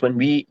thing, is when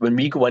we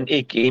go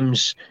into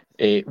games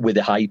with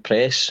a high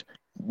press,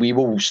 we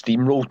will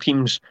steamroll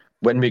teams.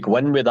 When we go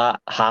in with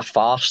that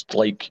half-arsed,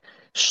 like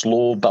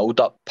slow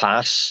build-up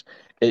pass,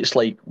 it's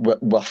like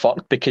we're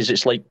fucked, because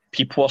it's like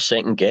people are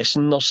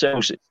second-guessing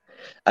themselves.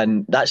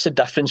 And that's the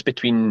difference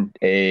between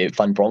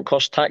Van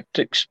Bronckhorst's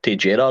tactics to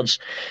Gerrard's.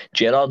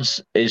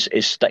 Gerrard's is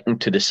sticking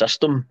to the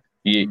system.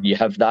 You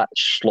have that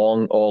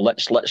slong,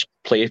 let's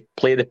play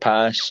the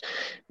pass,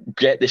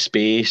 get the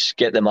space,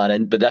 get the man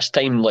in. But this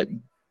time, like,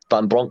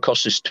 Van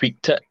Bronckhorst has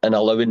tweaked it and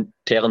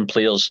telling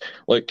players,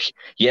 look,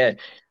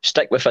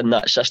 stick within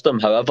that system.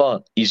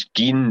 However, he's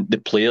giving the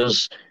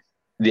players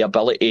the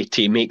ability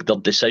to make their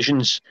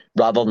decisions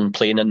rather than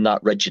playing in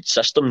that rigid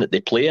system that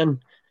they play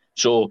in.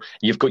 So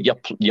you've got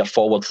your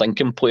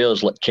forward-thinking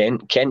players like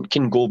Kent. Kent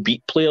can go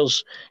beat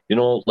players,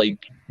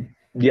 like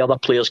the other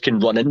players can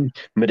run in.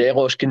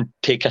 Morelos can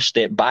take a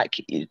step back.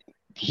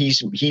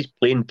 He's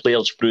playing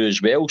players through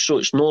as well. So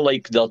it's not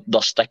like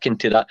they're sticking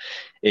to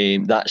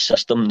that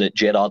system that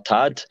Gerrard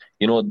had.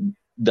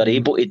 They're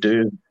able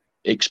to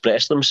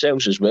express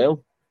themselves as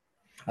well.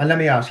 And let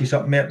me ask you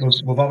something, mate.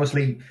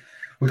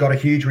 We got a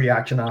huge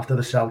reaction after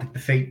the Celtic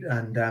defeat,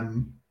 and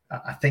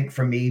I think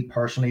for me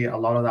personally, a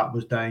lot of that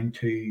was down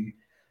to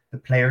the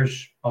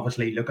players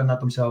obviously looking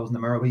at themselves in the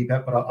mirror a wee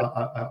bit, but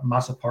a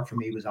massive part for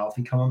me was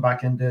Alfie coming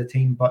back into the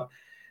team. But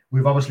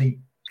we've obviously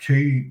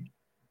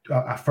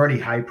a fairly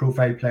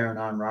high-profile player in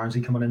Aaron Ramsey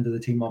coming into the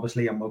team,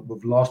 obviously, and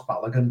we've lost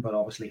Balogun, but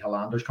obviously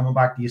Hollander's coming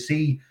back. Do you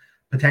see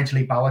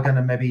potentially Balogun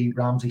and maybe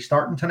Ramsey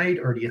starting tonight,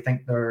 or what do you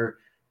think?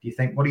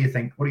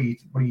 What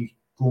are you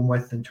going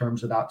with in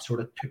terms of that sort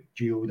of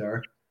duo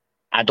there?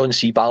 I don't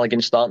see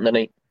Balogun starting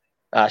tonight.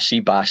 I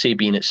see Bassey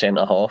being at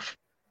centre half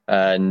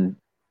and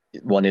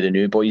one of the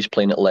new boys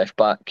playing at left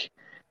back.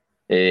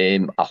 I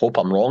hope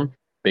I'm wrong,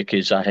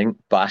 because I think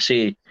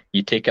Bassey,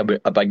 you take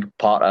a big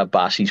part of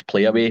Bassey's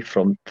play away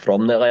from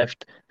the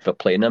left for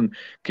playing him.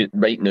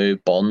 Right now,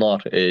 Bonner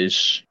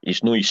he's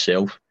not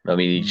himself. I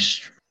mean,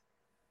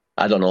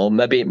 I don't know.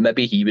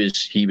 Maybe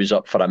he was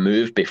up for a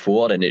move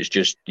before, and it's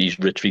just he's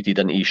retreated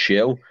into his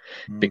shell,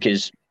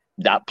 because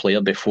that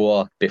player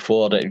before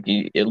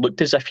it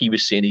looked as if he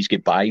was saying his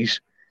goodbyes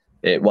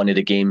at one of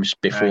the games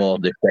before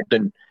the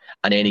shutdown,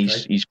 and then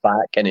he's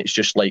back, and it's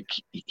just like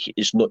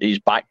he's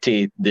back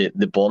to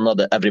the Bonner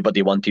that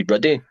everybody wanted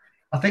rid of.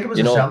 I think it was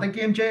the Celtic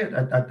game, Jay,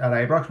 at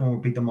Ibrox when we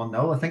beat them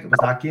 1-0. I think it was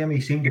that game. He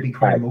seemed to be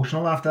quite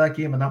emotional after that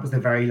game, and that was the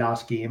very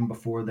last game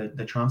before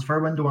the transfer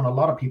window. And a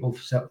lot of people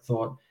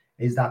thought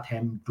Is that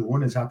him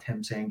going? Is that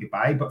him saying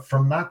goodbye? But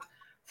from that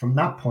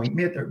point,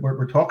 mate,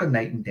 we're talking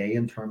night and day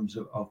in terms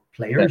of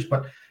players.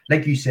 But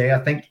like you say, I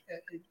think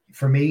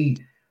for me,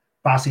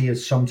 Bassi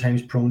is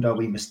sometimes prone to a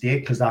wee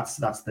mistake because that's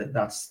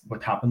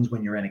what happens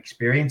when you're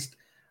inexperienced.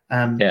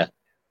 I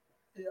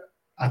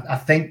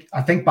think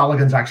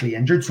Balogun's actually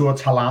injured, so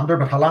it's Hollander.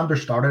 But Hollander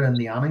started in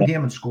the Annan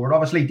game and scored.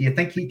 Obviously, do you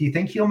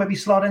think he'll maybe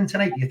slot in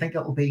tonight? Do you think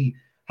it'll be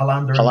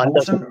Hollander and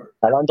Wilson?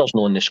 Hollander's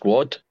not in the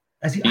squad.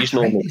 Is he? He's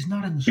not in the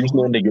squad. He's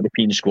not in the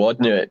European squad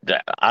now.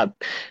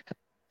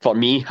 For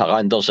me,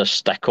 Hollander's a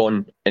stick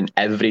on in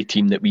every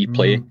team that we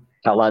play.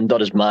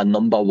 Hollander is my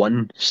number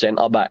one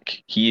centre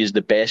back. He is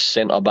the best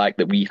centre back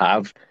that we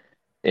have.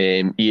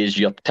 He is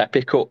your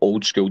typical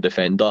old school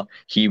defender.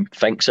 He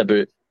thinks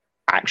about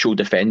actual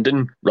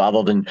defending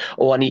rather than,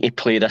 I need to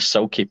play this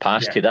silky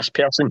pass to this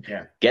person.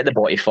 Get the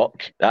body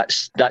fuck.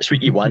 That's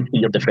what you want for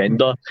your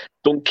defender.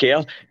 Don't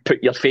care.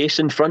 Put your face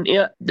in front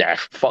of it.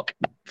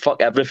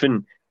 Fuck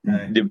everything.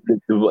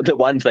 The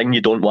one thing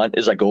you don't want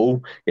is a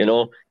goal.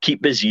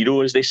 Keep the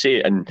zero, as they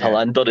say. And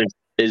Hollander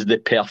is the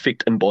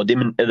perfect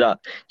embodiment of that.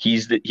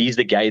 He's the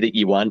guy that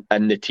you want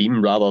in the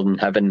team rather than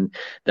having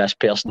this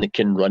person that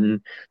can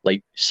run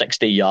like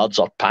 60 yards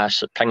or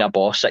ping a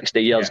ball 60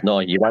 yards. No,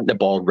 you want the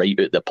ball right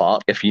out the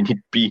park if you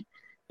need be.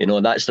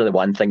 That's the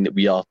one thing that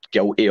we are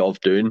guilty of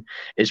doing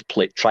is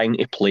trying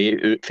to play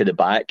out for the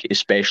back,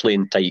 especially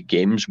in tight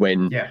games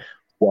when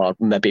we're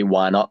maybe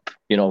one up.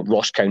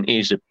 Ross County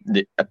is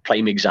a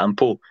prime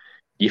example.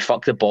 You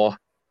fuck the ball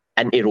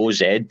into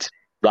Rose Ed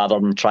rather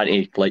than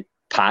trying to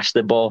pass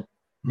the ball.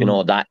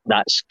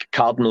 That's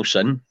cardinal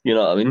sin. You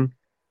know what I mean?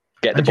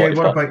 Get the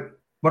ball.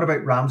 What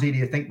about Ramsey? Do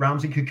you think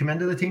Ramsey could come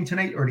into the team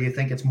tonight, or do you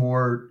think it's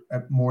more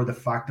the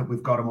fact that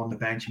we've got him on the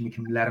bench and we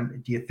can let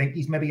him? Do you think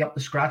he's maybe up to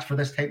scratch for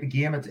this type of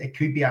game? It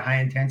could be a high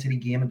intensity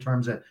game in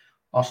terms of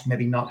us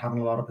maybe not having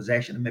a lot of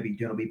possession and maybe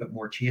doing a wee bit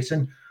more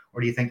chasing,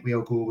 or do you think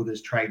we'll go with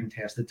his tried and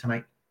tested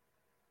tonight?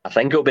 I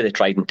think it'll be the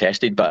tried and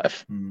tested, but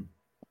if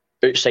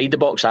outside the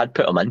box, I'd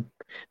put him in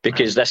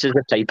because this is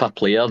the type of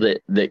player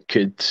that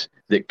could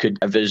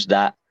give us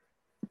that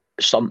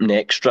something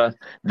extra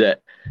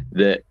that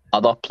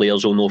other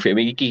players will know for him.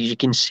 You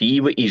can see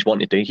what he's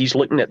wanting to do. He's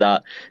looking at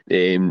that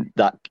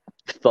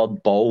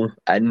third ball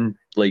and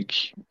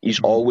he's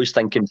always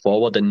thinking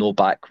forward and no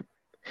back.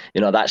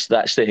 That's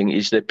the thing.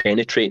 He's the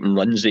penetrating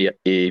runs. Say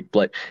a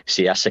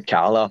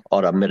Sakala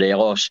or a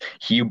Morelos.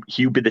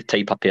 He'll be the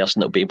type of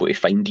person that'll be able to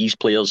find these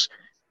players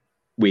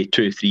with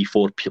 2, 3,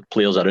 4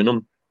 players around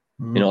him.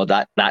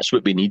 That's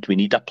what we need. We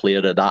need a player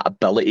of that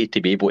ability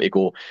to be able to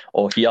go,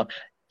 here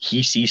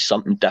he sees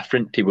something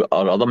different to what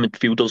our other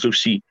midfielders will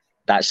see.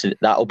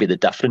 That'll be the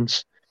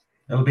difference.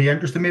 It'll be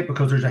interesting, mate,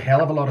 because there's a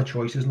hell of a lot of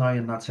choices now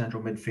in that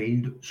central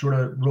midfield sort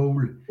of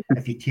role.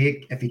 If you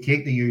take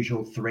the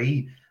usual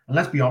three, and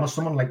let's be honest,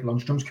 someone like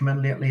Lundstrom's come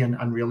in lately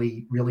and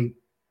really, really,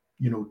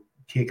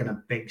 taken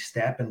a big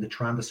step into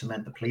trying to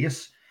cement the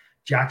place.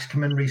 Jack's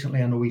come in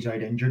recently. I know he's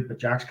out injured, but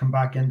Jack's come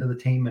back into the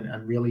team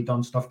and really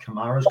done stuff.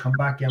 Kamara's come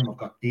back in. We've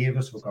got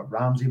Davis, we've got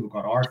Ramsey, we've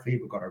got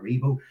Arfi, we've got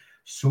Aribo.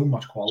 So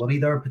much quality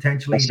there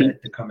potentially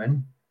to come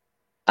in.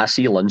 I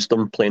see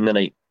Lundstrom playing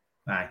tonight.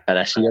 And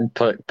I see him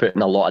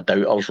putting a lot of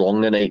doubters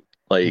wrong tonight.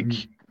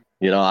 I've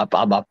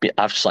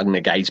sung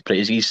the guy's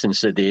praises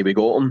since the day we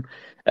got him,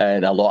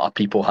 and a lot of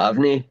people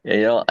haven't.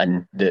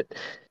 And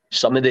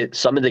some of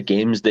the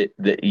games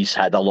that he's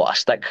had a lot of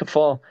stick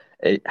for,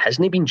 it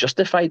hasn't been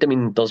justified. I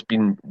mean, there's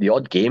been the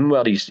odd game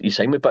where he's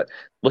signed with, but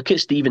look at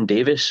Stephen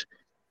Davis.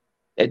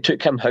 It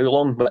took him how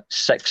long? But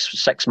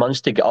six months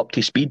to get up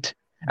to speed,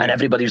 and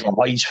everybody's like,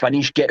 "Oh, he's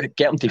finished. Get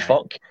him to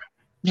fuck."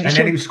 And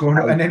then he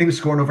was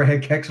scoring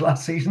overhead kicks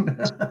last season.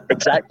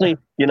 Exactly.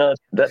 And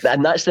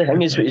that's the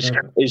thing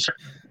is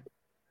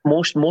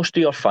most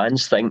of your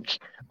fans think,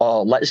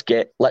 let's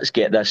get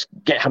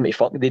him to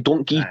fuck. They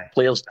don't give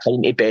players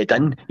time to bed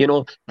in.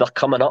 They're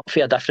coming up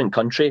for a different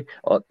country,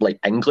 or like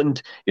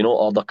England,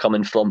 or they're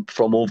coming from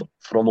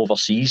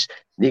overseas.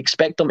 They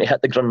expect them to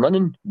hit the ground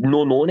running,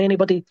 no knowing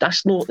anybody.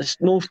 It's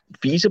no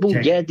feasible.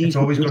 It's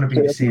always going to be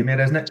the same,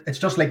 isn't it? It's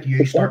just like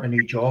you starting a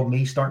new job,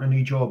 me starting a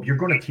new job. You're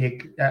going to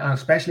take, and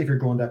especially if you're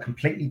going to a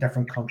completely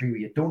different country where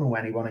you don't know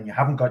anyone and you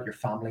haven't got your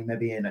family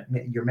maybe in it,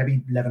 you're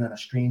maybe living in a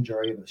strange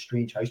area with a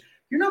strange house.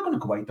 You're not going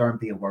to go out there and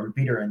be a world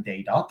beater in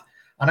day dot.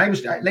 And I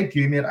was like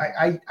you, mate.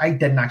 I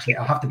didn't actually.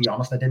 I have to be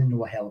honest. I didn't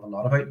know a hell of a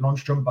lot about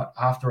Lundstrom, but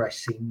after I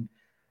seen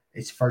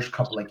his first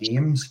couple of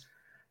games,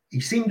 he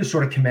seemed to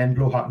sort of come in,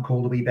 blow hot and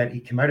cold a wee bit. He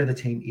came out of the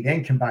team. He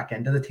then came back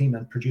into the team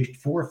and produced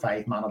 4 or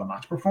 5 man of the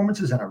match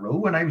performances in a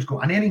row. And I was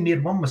going, and then he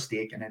made one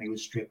mistake, and then he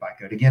was straight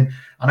back out again.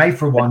 And I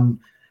for one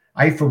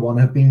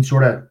have been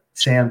sort of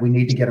saying we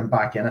need to get him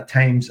back in at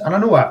times. And I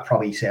know I've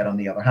probably said on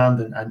the other hand,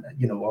 and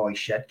oh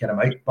shit, get him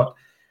out, but.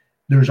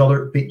 There's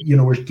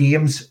there's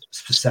games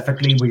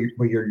specifically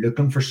where you're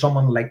looking for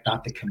someone like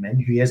that to come in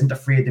who isn't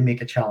afraid to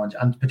make a challenge.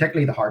 And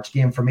particularly the Hearts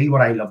game, for me,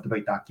 what I loved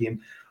about that game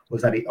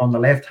was that on the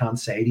left-hand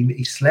side,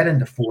 he slid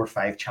into 4 or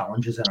 5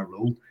 challenges in a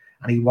row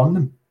and he won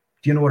them.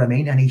 Do you know what I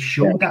mean? And he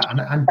showed that.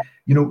 And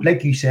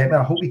like you said,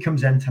 I hope he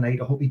comes in tonight.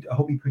 I hope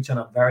he puts in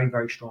a very,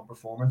 very strong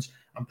performance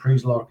and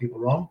proves a lot of people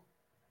wrong.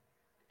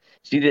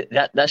 See,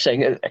 that's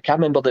thing. I can't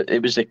remember that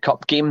it was the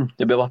cup game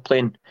that we were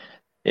playing.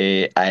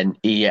 And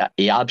he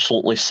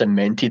absolutely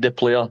cemented the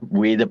player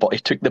with the ball. He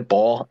took the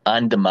ball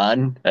and the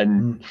man,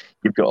 and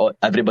you've got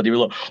everybody was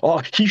like,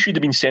 "Oh, he should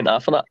have been sent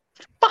off for that."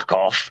 Fuck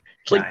off!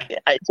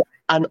 It's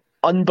an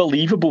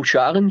unbelievable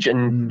challenge,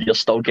 and you're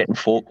still getting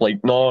folk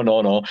like,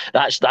 "No.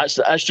 That's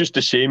just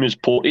the same as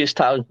Porteous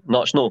talent."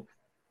 No, it's no.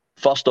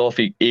 First off,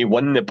 he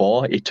won the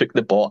ball. He took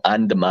the ball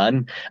and the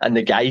man, and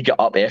the guy got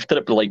up after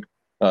it, like,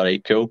 "All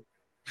right, cool."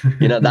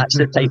 That's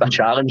the type of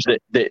challenge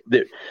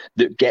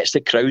that gets the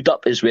crowd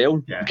up as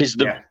well. Because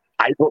the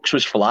Ibrox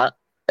was flat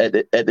at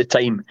the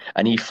time,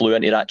 and he flew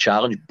into that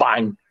challenge.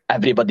 Bang!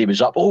 Everybody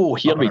was up. Oh,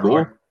 here we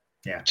go.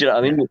 Yeah. Do you know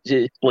what I mean?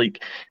 It's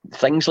like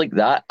things like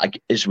that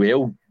as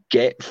well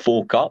get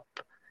folk up.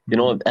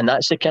 And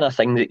that's the kind of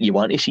thing that you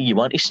want to see. You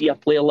want to see a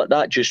player like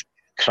that just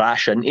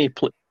crash into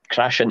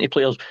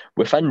players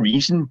within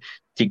reason.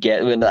 To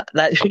get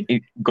that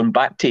going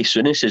back to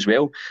Souness as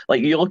well.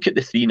 Like you look at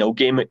the 3-0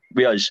 game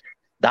with us.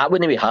 That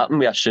wouldn't be happening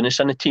with a Souness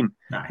in the team.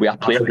 With a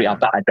player with a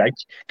bit of dig.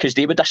 Because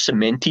they would have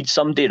cemented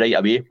somebody right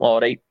away. All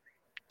right.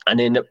 And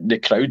then the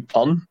crowd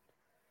turn.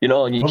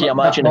 And you can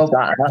imagine if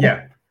that happened.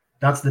 Yeah,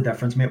 that's the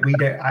difference, mate.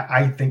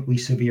 I think we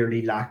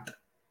severely lacked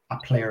a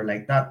player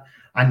like that.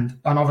 And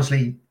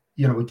obviously,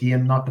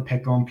 again, not to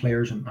pick on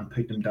players and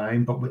put them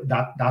down, but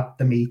that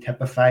to me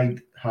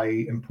typified how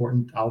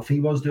important Alfie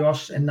was to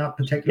us in that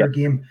particular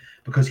game,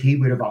 because he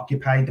would have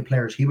occupied the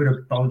players. He would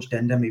have bulged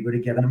into them. He would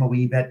have given them a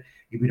wee bit.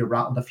 He would have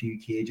rattled a few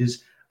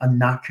cages,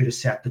 and that could have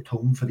set the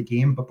tone for the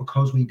game. But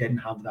because we didn't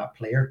have that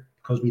player,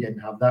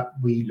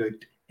 we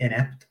looked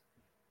inept.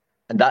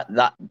 And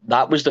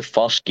that was the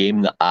first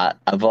game that I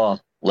ever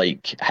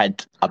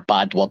had a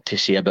bad word to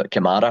say about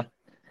Kamara,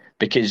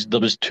 because there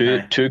was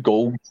two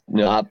goals.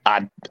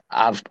 I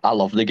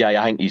love the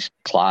guy. I think he's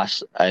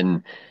class,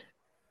 and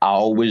I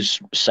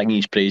always sing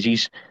his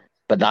praises.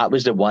 But that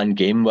was the one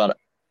game where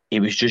he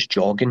was just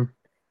jogging.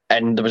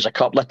 And there was a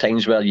couple of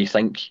times where you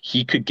think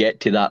he could get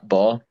to that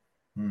ball,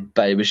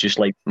 but it was just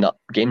like, no,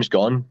 game's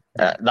gone.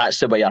 That's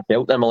the way I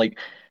felt. And I'm like,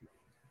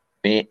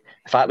 mate,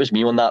 if that was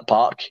me on that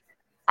park,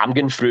 I'm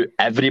going through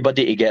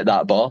everybody to get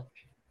that ball.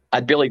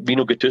 I'd be like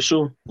Vino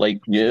Gattuso,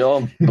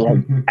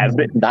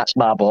 that's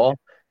my ball.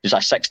 Is a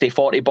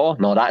 60-40 ball?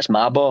 No, that's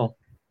my ball.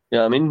 You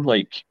know what I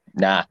mean?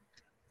 Nah.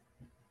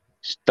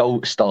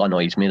 Still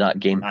annoys me,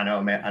 that game. I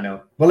know, mate. I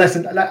know. Well,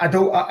 listen, I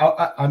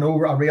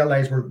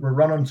realize we're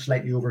running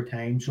slightly over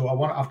time, so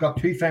I've got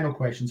two final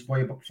questions for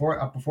you. But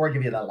before I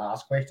give you that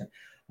last question,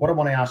 what I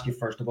want to ask you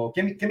first of all,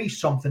 give me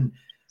something.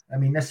 I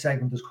mean, this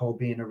segment is called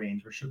Being a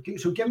Ranger, so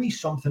give me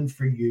something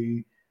for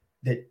you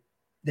that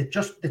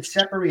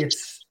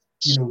separates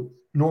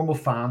normal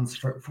fans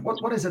for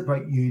what is it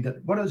about you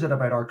what is it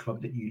about our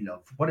club that you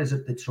love? What is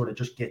it that sort of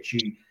just gets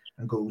you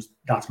and goes,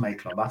 that's my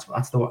club,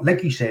 that's the one,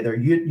 like you say there,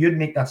 you'd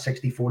make that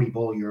 60-40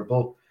 ball your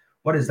ball.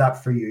 What is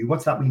that for you?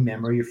 What's that wee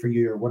memory for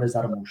you, or what is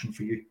that emotion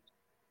for you?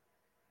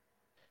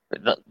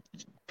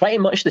 Pretty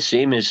much the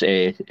same as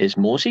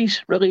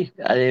Moses, really.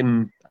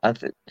 I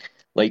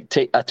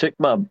took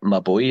my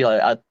boy.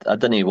 I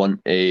didn't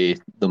want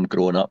them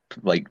growing up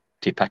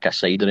to pick a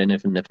side or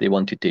anything. If they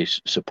wanted to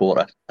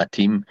support a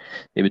team,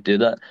 they would do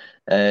that.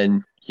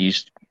 And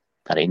he's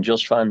a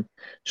Rangers fan,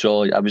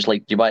 so I was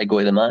like, "Do you want to go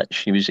to the match?"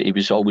 He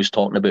was always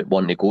talking about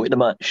wanting to go to the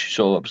match,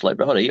 so I was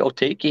like, "All right, I'll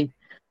take you."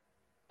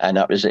 And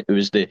that was it. It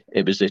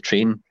was the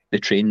train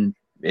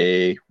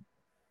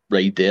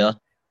ride there.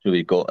 So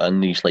we got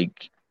in.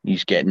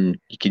 He's getting.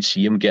 You could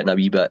see him getting a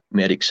wee bit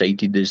more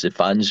excited as the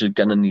fans were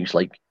getting. He's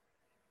like,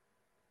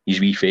 his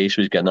wee face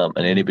was getting up,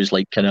 and then it was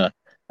like kind of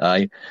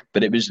aye.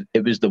 But it was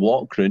the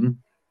walk round,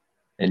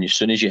 and as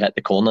soon as you hit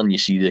the corner and you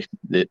see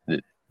the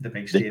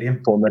big stadium,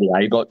 the corner of the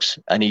Ibrox,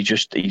 and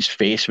his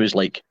face was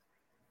like,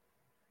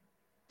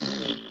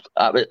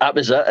 that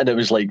was it. And it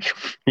was like,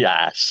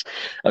 yes.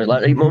 I was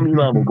like, right, mummy,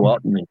 man, we'll go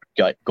up, and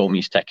got me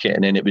his ticket.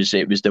 And then it was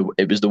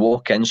the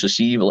walk in. So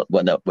see,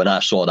 when I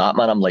saw that,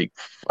 man, I'm like,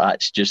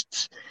 that's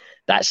it.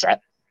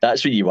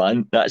 That's what you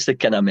want. That's the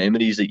kind of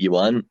memories that you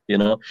want,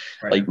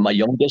 Right. Like my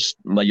youngest,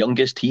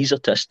 he's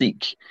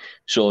autistic,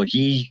 so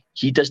he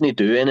doesn't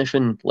do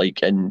anything.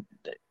 And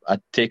I'd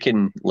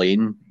taken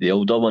Lane, the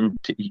older one,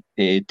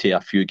 to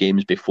a few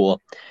games before,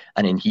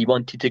 and then he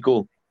wanted to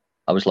go.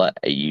 I was like,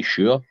 are you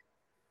sure?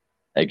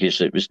 I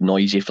guess it was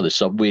noisy for the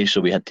subway, so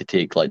we had to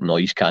take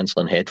noise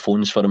cancelling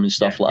headphones for him and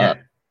stuff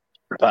that.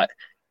 But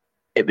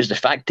it was the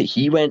fact that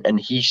he went, and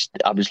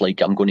I was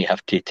like, I'm going to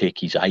have to take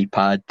his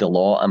iPad a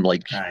lot. I'm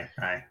like,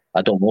 aye.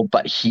 I don't know,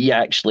 but he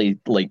actually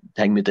with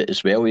it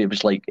as well. It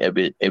was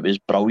it was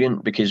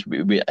brilliant, because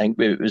I think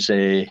it was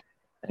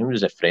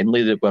a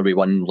friendly where we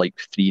won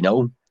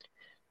 3-0,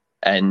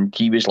 and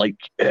he was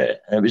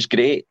it was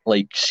great,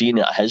 seeing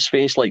it at his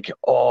face,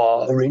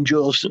 oh,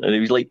 Rangers. And he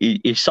was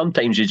he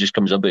sometimes he just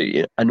comes about.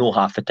 I know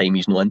half the time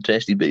he's not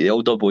interested, but the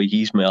older boy,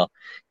 he's more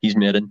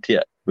into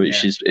it,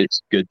 which is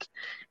it's good,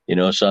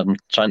 So I'm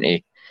trying to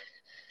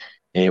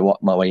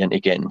work my way into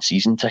getting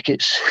season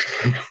tickets.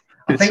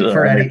 I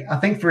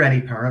think for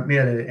any parent, mate,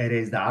 it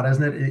is that,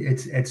 isn't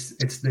it?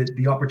 It's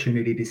the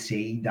opportunity to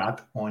see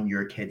that on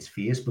your kid's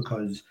face,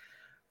 because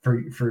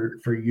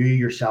for you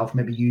yourself,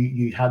 maybe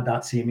you had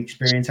that same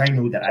experience. I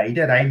know that I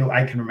did.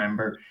 I can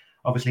remember.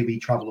 Obviously, we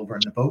travel over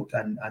in the boat,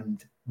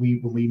 and when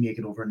we make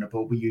it over in the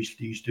boat, we used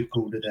to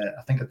go to the.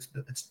 I think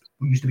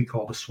we used to be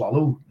called the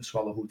Swallow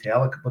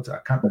Hotel. But I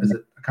can't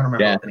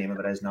remember what the name of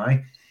it is now.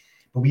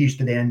 But we used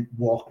to then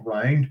walk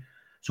round.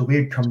 So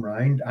we'd come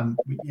round, and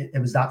it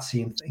was that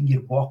same thing.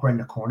 You'd walk around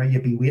the corner,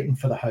 you'd be waiting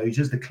for the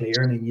houses to clear,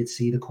 and then you'd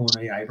see the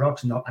corner of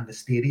Ibrox and the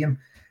stadium.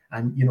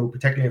 And,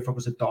 particularly if it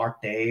was a dark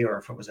day or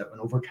if it was an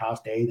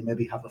overcast day, they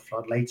maybe have the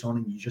floodlights on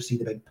and you just see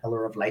the big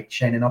pillar of light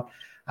shining up.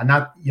 And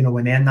that,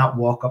 and then that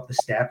walk up the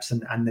steps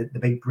and the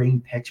big green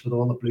pitch with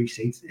all the blue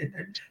seats,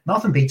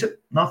 nothing beats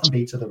it. Nothing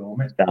beats it at all,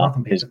 mate.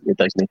 Nothing beats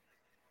it.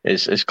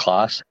 It's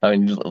class. I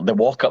mean, the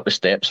walk up the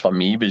steps for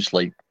me was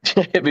like,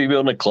 we were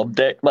on the club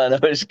deck, man. I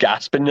was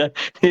gasping there.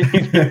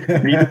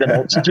 Needed an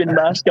oxygen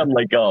mask. I'm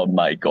like, oh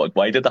my God,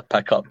 why did I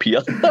pick up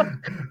here?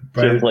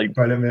 Brilliant,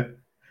 mate.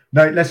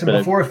 Now, listen,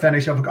 before I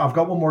finish, I've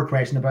got one more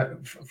question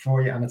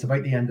for you, and it's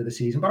about the end of the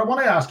season. But I want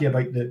to ask you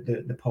about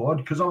the pod,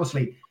 because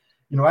obviously,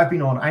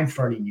 I'm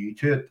fairly new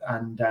to it,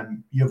 and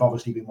you've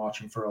obviously been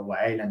watching for a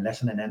while and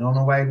listening in on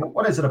a while.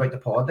 What is it about the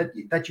pod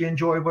that you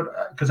enjoy?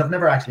 Because I've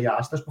never actually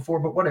asked this before,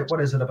 but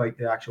what is it about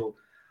the actual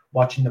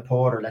watching the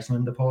pod or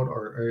listening to the pod,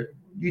 or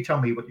you tell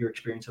me what your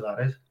experience of that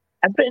is?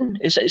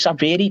 It's a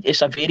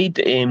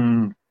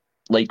varied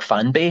like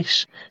fan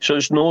base. So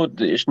it's not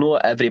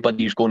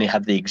everybody's going to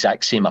have the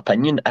exact same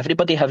opinion.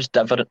 Everybody has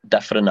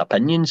different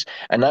opinions,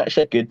 and that's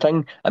a good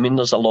thing. I mean,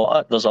 there's a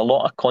lot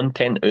of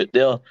content out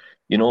there,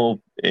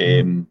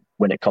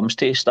 when it comes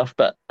to stuff.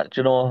 But I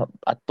don't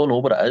know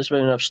what it is.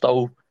 When I'm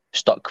still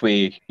stuck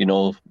with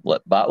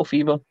like Battle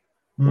Fever,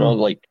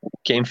 like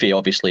came for,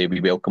 obviously we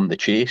welcome the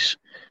chase.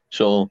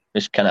 So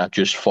it's kind of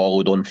just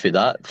followed on for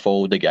that.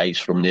 Follow the guys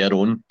from there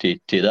on to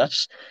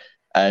this,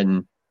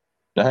 and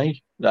aye.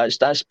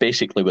 That's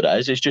basically what it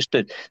is. It's just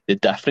the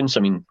difference. I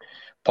mean,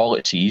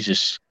 Policies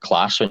is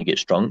class when he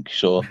gets drunk.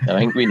 So I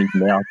think we need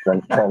more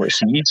drunk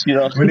Policies. We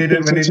need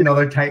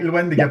another title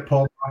win to get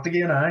Paul back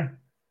again, aye.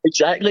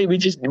 Exactly. We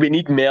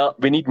need more.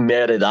 We need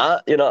more of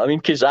that. You know what I mean?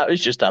 Because that was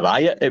just a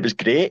riot. It was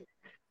great.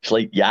 It's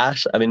like,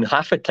 yes. I mean,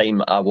 half the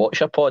time I watch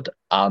a pod,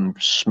 I'm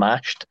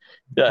smashed.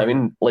 You know what I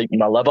mean? Like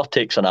my liver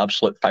takes an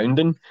absolute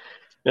pounding.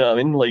 You know what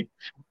I mean? Like,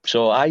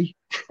 so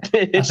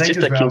it's just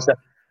a case of.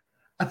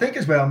 I think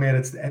as well,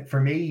 mate, for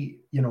me,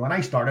 when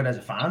I started as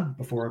a fan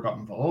before I got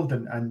involved,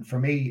 and for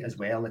me as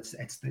well, it's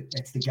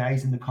the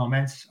guys in the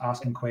comments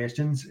asking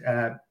questions,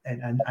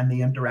 and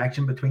the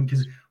interaction between,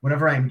 because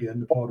whenever I'm doing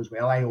the pod as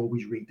well, I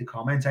always read the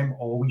comments. I'm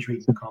always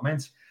reading the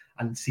comments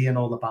and seeing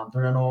all the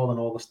banter and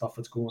all the stuff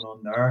that's going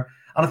on there.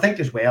 And I think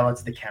as well,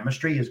 it's the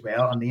chemistry as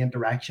well and the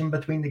interaction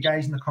between the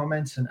guys in the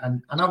comments.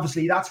 And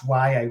obviously that's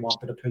why I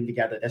wanted to pull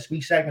together this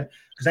week's segment,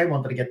 because I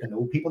wanted to get to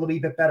know people a wee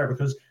bit better,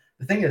 because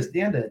the thing is, at the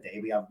end of the day,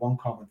 we have one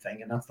common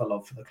thing, and that's the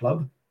love for the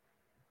club.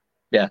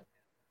 Yeah,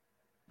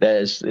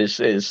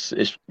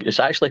 it's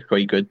actually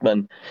quite good,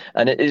 man,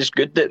 and it is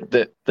good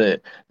that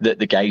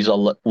the guys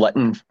are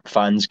letting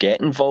fans get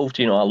involved.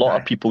 A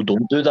lot of people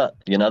don't do that.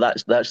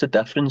 That's the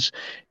difference.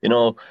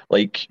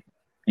 Like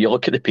you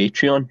look at the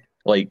Patreon.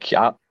 Like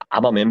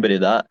I'm a member of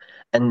that,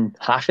 and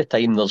half the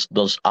time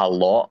there's a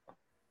lot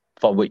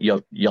for what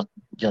you're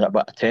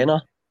about a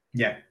tenner.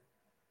 Yeah.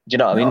 Do you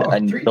know what I mean?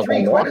 And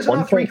three quid, isn't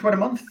it? 3 quid a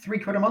month. 3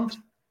 quid a month.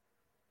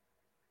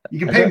 You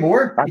can pay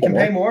more. You can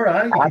pay more.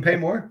 You can pay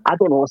more. I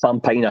don't know if I'm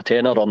paying a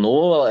tenner or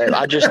no.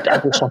 I just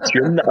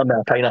assume that I'm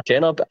paying a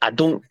tenner, but I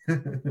don't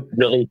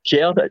really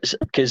care. It's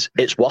because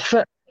it's worth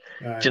it.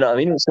 Right. Do you know what I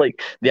mean? It's like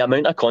the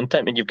amount of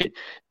content when you've got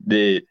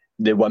the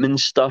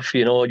women's stuff.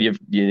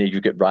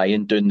 You've got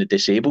Ryan doing the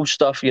disabled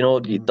stuff.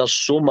 There's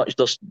so much.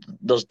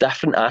 There's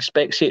different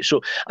aspects to it. So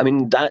I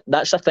mean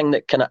that's the thing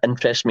that kind of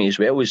interests me as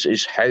well.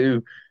 Is how.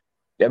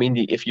 I mean,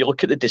 if you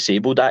look at the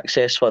disabled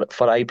access for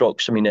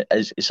Ibrox, I mean,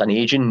 it's an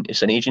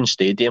aging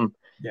stadium.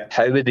 Yeah.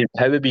 How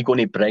are we going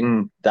to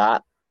bring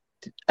that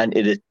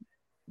into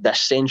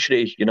this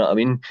century? You know what I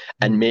mean?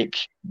 And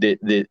make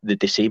the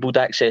disabled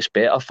access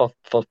better for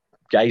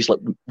guys like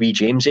wee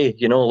Jamesy.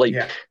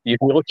 You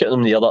can look at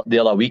them the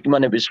other week,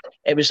 man.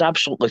 It was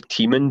absolutely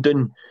teeming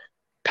down,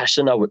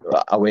 pissing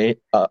away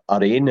a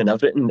rain and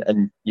everything,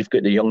 and you've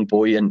got the young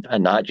boy and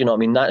that, you know what I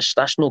mean?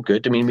 That's no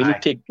good. I mean, we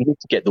need to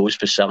get those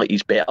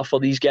facilities better for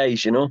these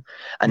guys, and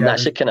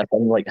that's the kind of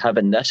thing, like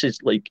having this is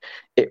like,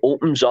 it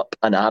opens up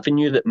an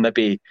avenue that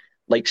maybe,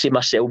 like say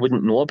myself,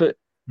 wouldn't know about.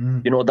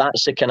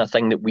 That's the kind of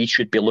thing that we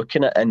should be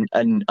looking at,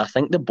 and I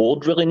think the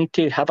board really need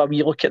to have a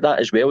wee look at that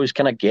as well, is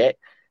kind of get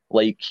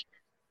like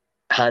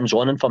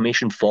hands-on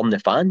information from the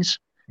fans.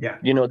 Yeah.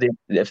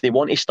 If they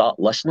want to start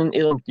listening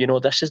to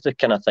them, this is the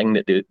kind of thing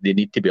that they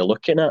need to be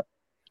looking at.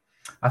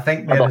 I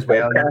think, mate, as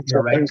well,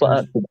 you're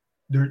right.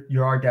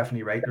 You are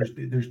definitely right.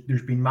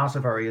 There's been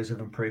massive areas of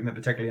improvement,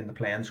 particularly in the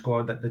playing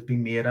squad that's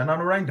been made, and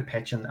around the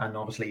pitch, and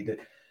obviously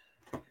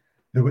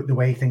the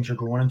way things are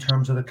going in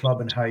terms of the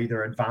club and how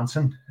they're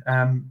advancing.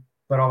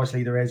 But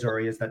obviously there is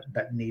areas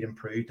that need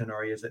improved and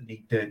areas that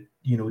need to,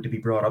 to be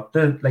brought up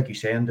to, like you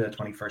say, in the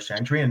 21st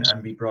century and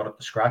be brought up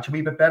to scratch a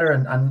wee bit better.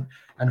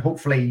 And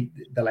hopefully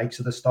the likes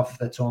of the stuff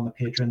that's on the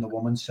Patreon, the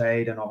women's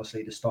side, and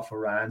obviously the stuff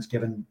around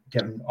giving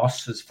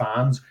us as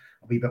fans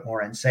a wee bit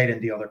more insight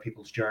into other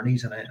people's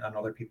journeys and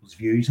other people's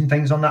views and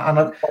things on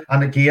that.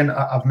 And again,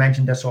 I've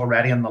mentioned this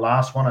already in the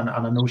last one, and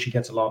I know she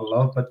gets a lot of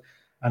love, but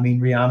I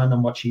mean, Rhiannon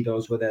and what she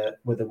does with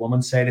the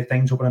woman's side of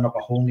things, opening up a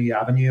whole new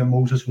avenue. And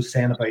Moses was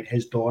saying about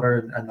his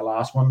daughter and the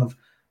last one of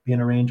being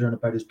a Ranger, and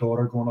about his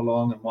daughter going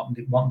along and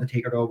wanting to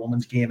take her to a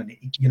women's game, and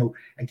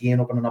again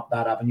opening up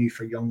that avenue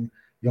for young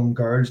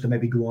girls to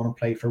maybe go on and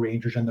play for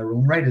Rangers in their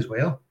own right as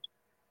well.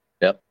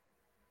 Yep,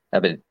 I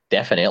mean,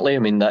 definitely. I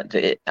mean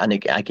that, and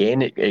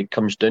again, it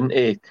comes down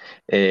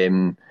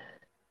to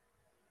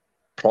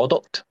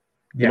product.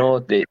 Yeah.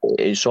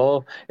 It's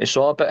all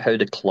about how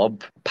the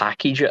club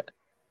package it.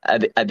 Are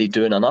they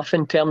doing enough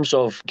in terms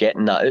of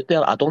getting that out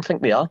there? I don't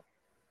think they are.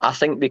 I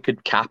think they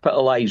could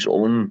capitalise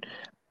on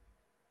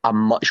a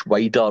much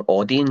wider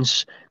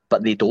audience,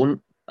 but they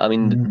don't. I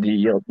mean,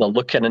 they're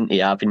looking into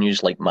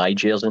avenues like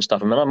MyJers and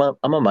stuff. I mean, I'm a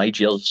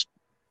MyJers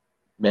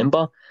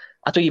member.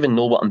 I don't even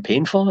know what I'm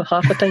paying for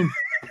half the time.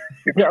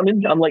 You know what I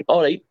mean? I'm like,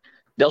 all right,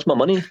 there's my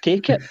money,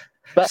 take it.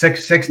 But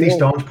 60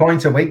 stones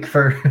points a week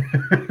for.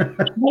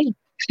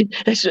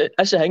 That's the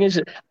thing,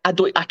 is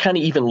I can't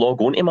even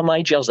log on to my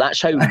MyJers.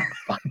 That's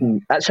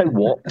how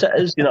warped it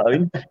is, you know what I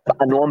mean? But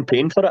I know I'm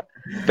paying for it.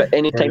 But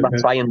anytime I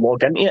try and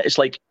log into it, it's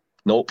like,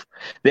 nope.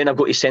 Then I've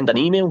got to send an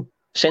email.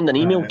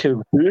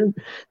 To who?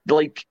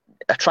 Like,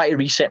 I try to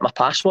reset my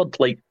password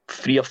like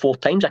 3 or 4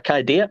 times. I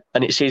can't do it,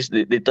 and it says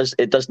that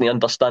it doesn't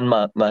understand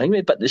my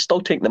thing, but they still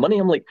take the money.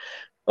 I'm like,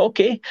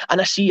 okay. And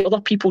I see other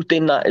people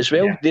doing that as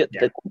well.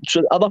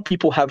 So other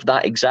people have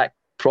that exact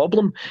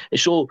problem.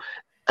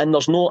 And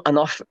there's not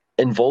enough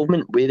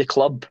involvement with the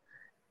club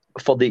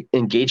for the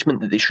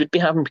engagement that they should be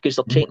having, because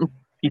they're taking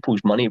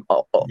people's money.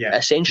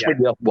 Essentially,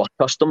 we're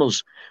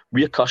customers.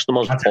 We're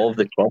customers of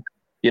the club.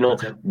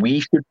 We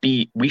should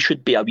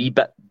be a wee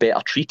bit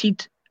better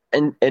treated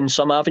in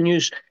some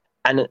avenues,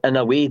 and in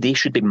a way they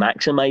should be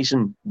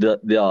maximising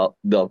their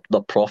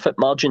profit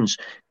margins,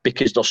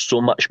 because there's so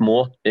much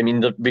more. I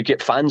mean, we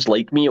get fans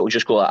like me. It'll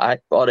just go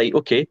like, all right,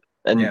 okay,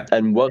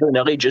 and we're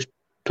nearly just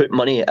put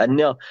money in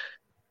there,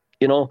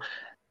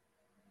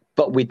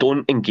 But we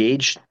don't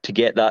engage to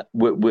get that.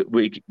 What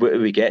are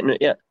we getting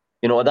it yet?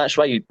 That's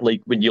why,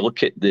 like, when you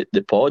look at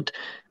the pod,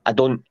 I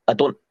don't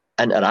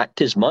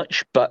interact as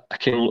much, but I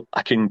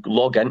can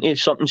log into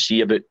something,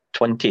 see about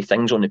 20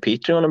 things on the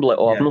Patreon, and I'm like,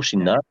 I've not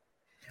seen that.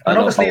 And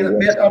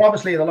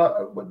obviously,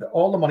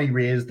 all the money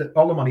raised,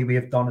 all the money we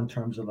have done in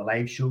terms of the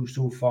live show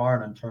so far,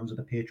 and in terms of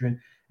the Patreon,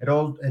 it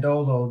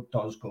all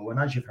does go. And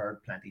as you've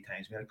heard plenty of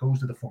times, it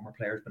goes to the Former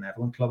Players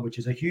Benevolent Club, which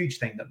is a huge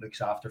thing that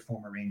looks after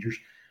former Rangers,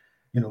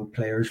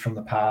 players from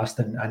the past,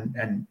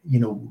 and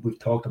we've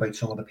talked about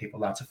some of the people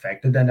that's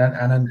affected,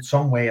 and in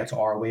some way it's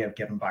our way of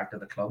giving back to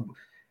the club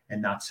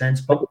in that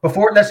sense. But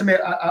before, listen, mate,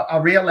 I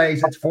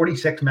realize it's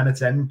 46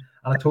 minutes in,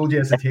 and I told you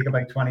it's to take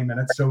about 20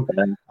 minutes, so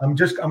I'm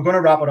going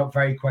to wrap it up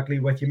very quickly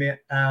with you, mate.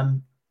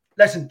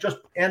 Listen, just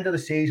end of the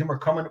season, we're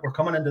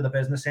coming into the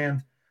business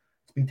end.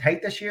 It's been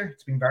tight this year.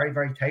 It's been very,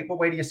 very tight. What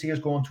way do you see us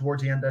going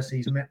towards the end of the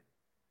season, mate?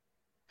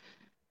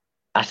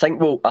 I think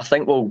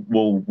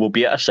we'll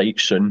be at a site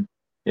soon.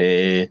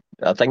 I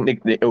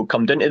think it'll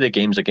come down to the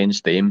games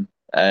against them,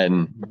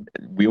 and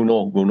we'll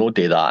not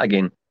do that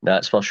again.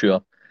 That's for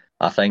sure.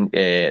 I think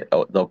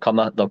there'll come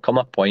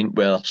a point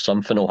where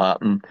something will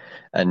happen,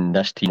 and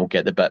this team will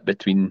get the bit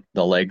between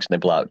their legs, and they'll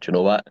be like, do you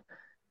know what?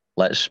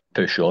 Let's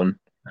push on.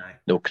 Aye.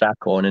 They'll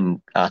crack on,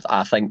 and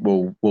I think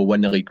we'll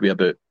win the league with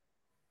about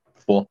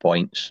 4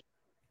 points.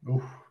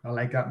 Oh, I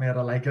like that, mate.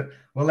 I like it.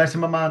 Well,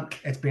 listen, my man,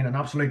 it's been an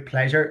absolute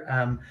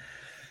pleasure.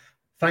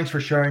 Thanks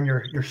for sharing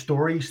your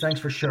stories. Thanks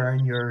for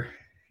sharing your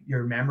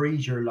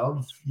memories, your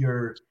love,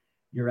 your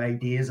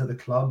ideas of the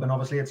club. And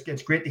obviously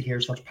it's great to hear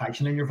such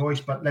passion in your voice.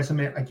 But listen,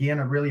 mate, again,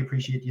 I really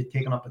appreciate you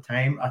taking up the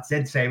time. I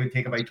did say we'd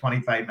take about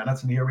 25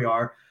 minutes, and here we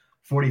are,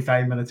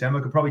 45 minutes in.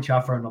 We could probably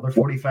chat for another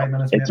 45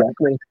 minutes.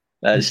 Exactly.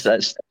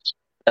 Mate.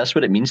 That's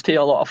what it means to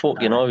a lot of folk,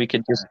 we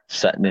could just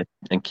sit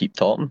and keep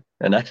talking.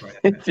 And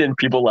and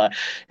people are like,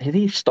 are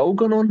they still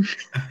going on?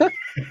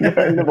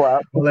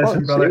 Well,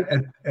 listen,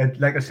 brother,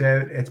 like I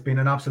said, it's been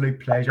an absolute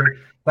pleasure.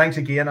 Thanks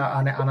again.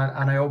 And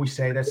I always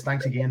say this,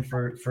 thanks again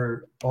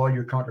for all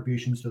your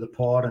contributions to the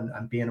pod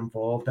and being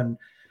involved. And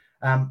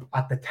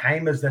at the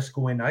time as this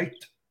going out,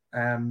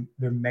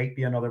 there might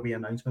be another wee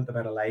announcement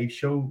about a live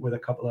show with a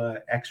couple of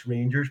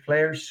ex-Rangers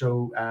players.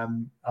 So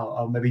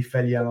I'll maybe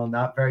fill you in on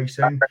that very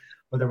soon.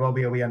 But there will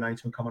be a wee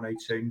announcement coming out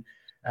soon.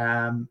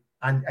 And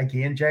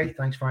again, Jay,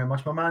 thanks very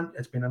much, my man.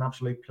 It's been an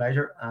absolute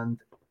pleasure,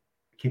 and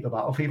keep the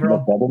battle fever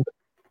on.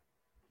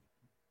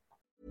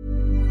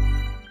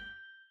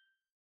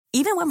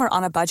 Even when we're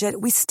on a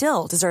budget, we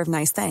still deserve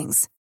nice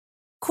things.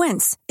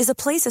 Quince is a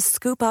place to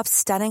scoop up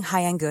stunning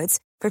high-end goods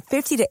for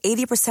 50 to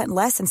 80%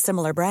 less than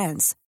similar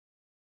brands.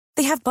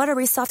 They have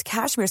buttery soft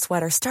cashmere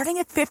sweaters starting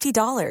at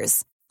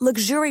 $50,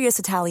 luxurious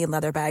Italian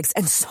leather bags,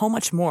 and so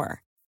much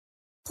more.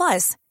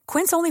 Plus,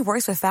 Quince only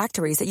works with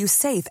factories that use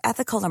safe,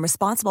 ethical, and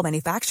responsible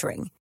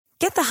manufacturing.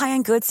 Get the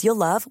high-end goods you'll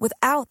love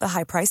without the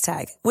high price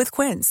tag with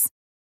Quince.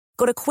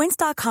 Go to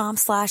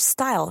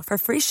quince.com/style for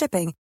free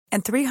shipping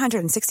and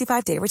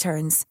 365-day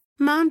returns.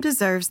 Mom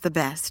deserves the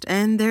best,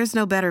 and there's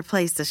no better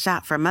place to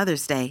shop for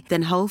Mother's Day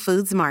than Whole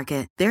Foods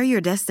Market. They're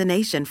your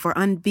destination for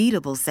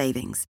unbeatable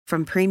savings,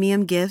 from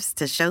premium gifts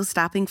to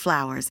show-stopping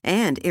flowers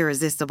and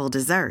irresistible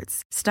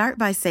desserts. Start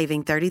by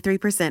saving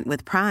 33%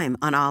 with Prime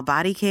on all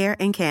body care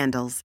and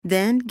candles.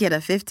 Then get a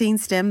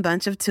 15-stem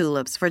bunch of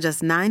tulips for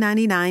just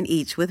 $9.99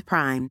 each with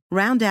Prime.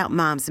 Round out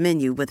Mom's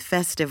menu with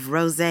festive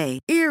rosé,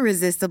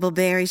 irresistible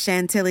berry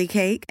chantilly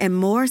cake, and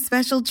more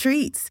special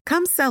treats.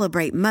 Come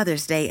celebrate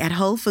Mother's Day at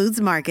Whole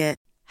Foods Market.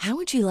 How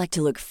would you like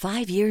to look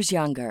 5 years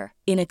younger?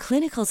 In a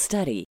clinical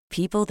study,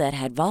 people that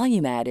had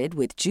volume added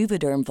with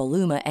Juvederm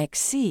Voluma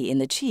XC in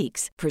the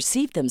cheeks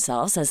perceived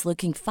themselves as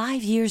looking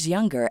 5 years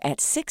younger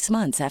at 6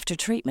 months after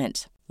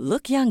treatment.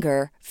 Look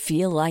younger,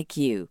 feel like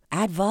you.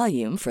 Add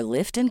volume for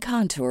lift and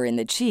contour in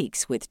the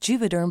cheeks with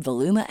Juvederm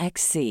Voluma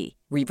XC.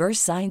 Reverse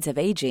signs of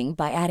aging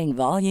by adding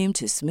volume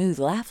to smooth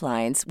laugh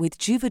lines with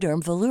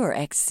Juvederm Volure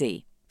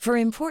XC. For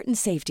important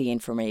safety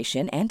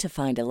information and to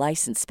find a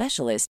licensed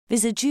specialist,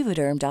 visit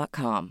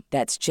Juvederm.com.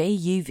 That's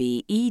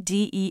JUVEDERM.com.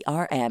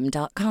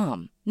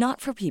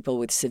 Not for people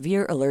with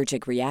severe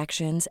allergic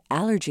reactions,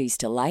 allergies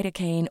to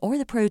lidocaine, or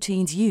the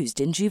proteins used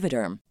in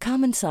Juvederm.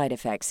 Common side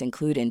effects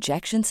include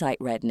injection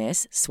site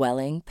redness,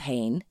 swelling,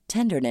 pain,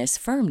 tenderness,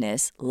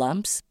 firmness,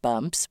 lumps,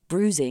 bumps,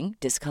 bruising,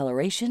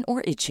 discoloration,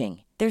 or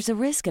itching. There's a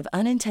risk of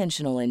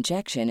unintentional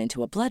injection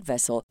into a blood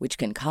vessel, which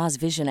can cause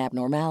vision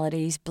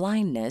abnormalities,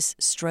 blindness,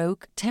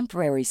 stroke,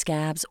 temporary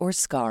scabs, or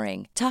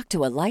scarring. Talk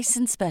to a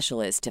licensed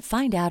specialist to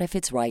find out if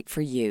it's right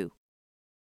for you.